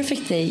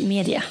Perfect Day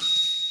Media.